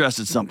chronically stressed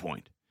at some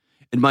point.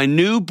 In my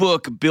new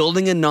book,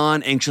 Building a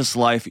Non-Anxious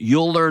Life,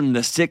 you'll learn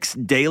the 6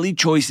 daily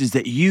choices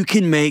that you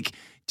can make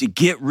to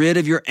get rid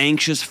of your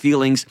anxious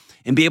feelings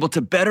and be able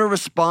to better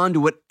respond to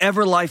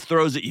whatever life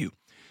throws at you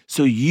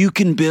so you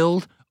can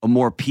build a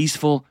more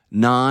peaceful,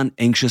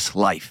 non-anxious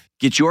life.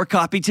 Get your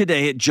copy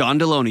today at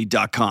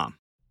johndeloney.com.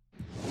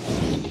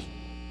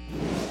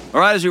 All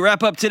right, as we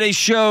wrap up today's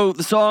show,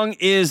 the song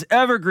is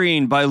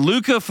Evergreen by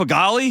Luca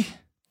Fagali.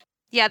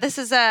 Yeah, this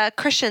is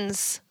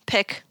Christian's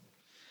pick.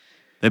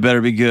 They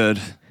better be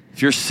good.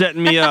 If you're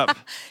setting me up.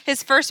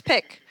 His first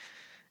pick.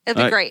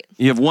 It'll be great.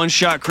 You have one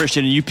shot,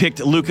 Christian, and you picked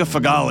Luca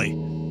Fagali.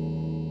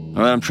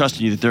 All right, I'm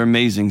trusting you that they're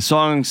amazing.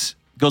 Songs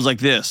goes like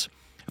this.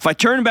 If I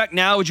turn back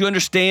now, would you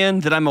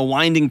understand that I'm a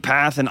winding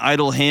path, an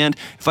idle hand?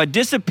 If I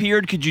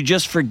disappeared, could you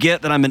just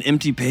forget that I'm an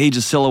empty page,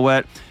 a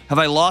silhouette? Have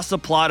I lost the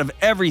plot of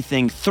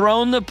everything,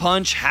 thrown the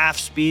punch,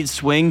 half-speed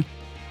swing?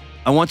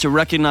 I want to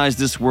recognize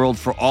this world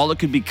for all it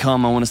could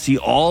become. I want to see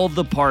all of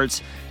the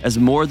parts as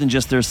more than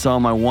just their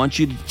sum. I want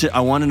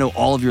to know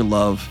all of your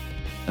love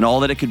and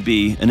all that it could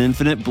be, an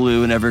infinite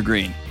blue and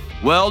evergreen.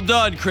 Well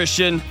done,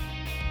 Christian.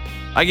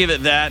 I give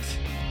it that.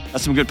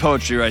 That's some good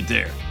poetry right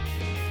there.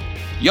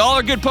 Y'all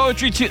are good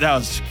poetry too. That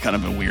was kind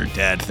of a weird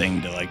dad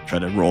thing to try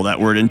to roll that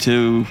word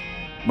into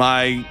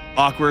my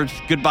awkward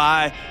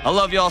goodbye. I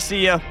love y'all.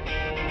 See ya.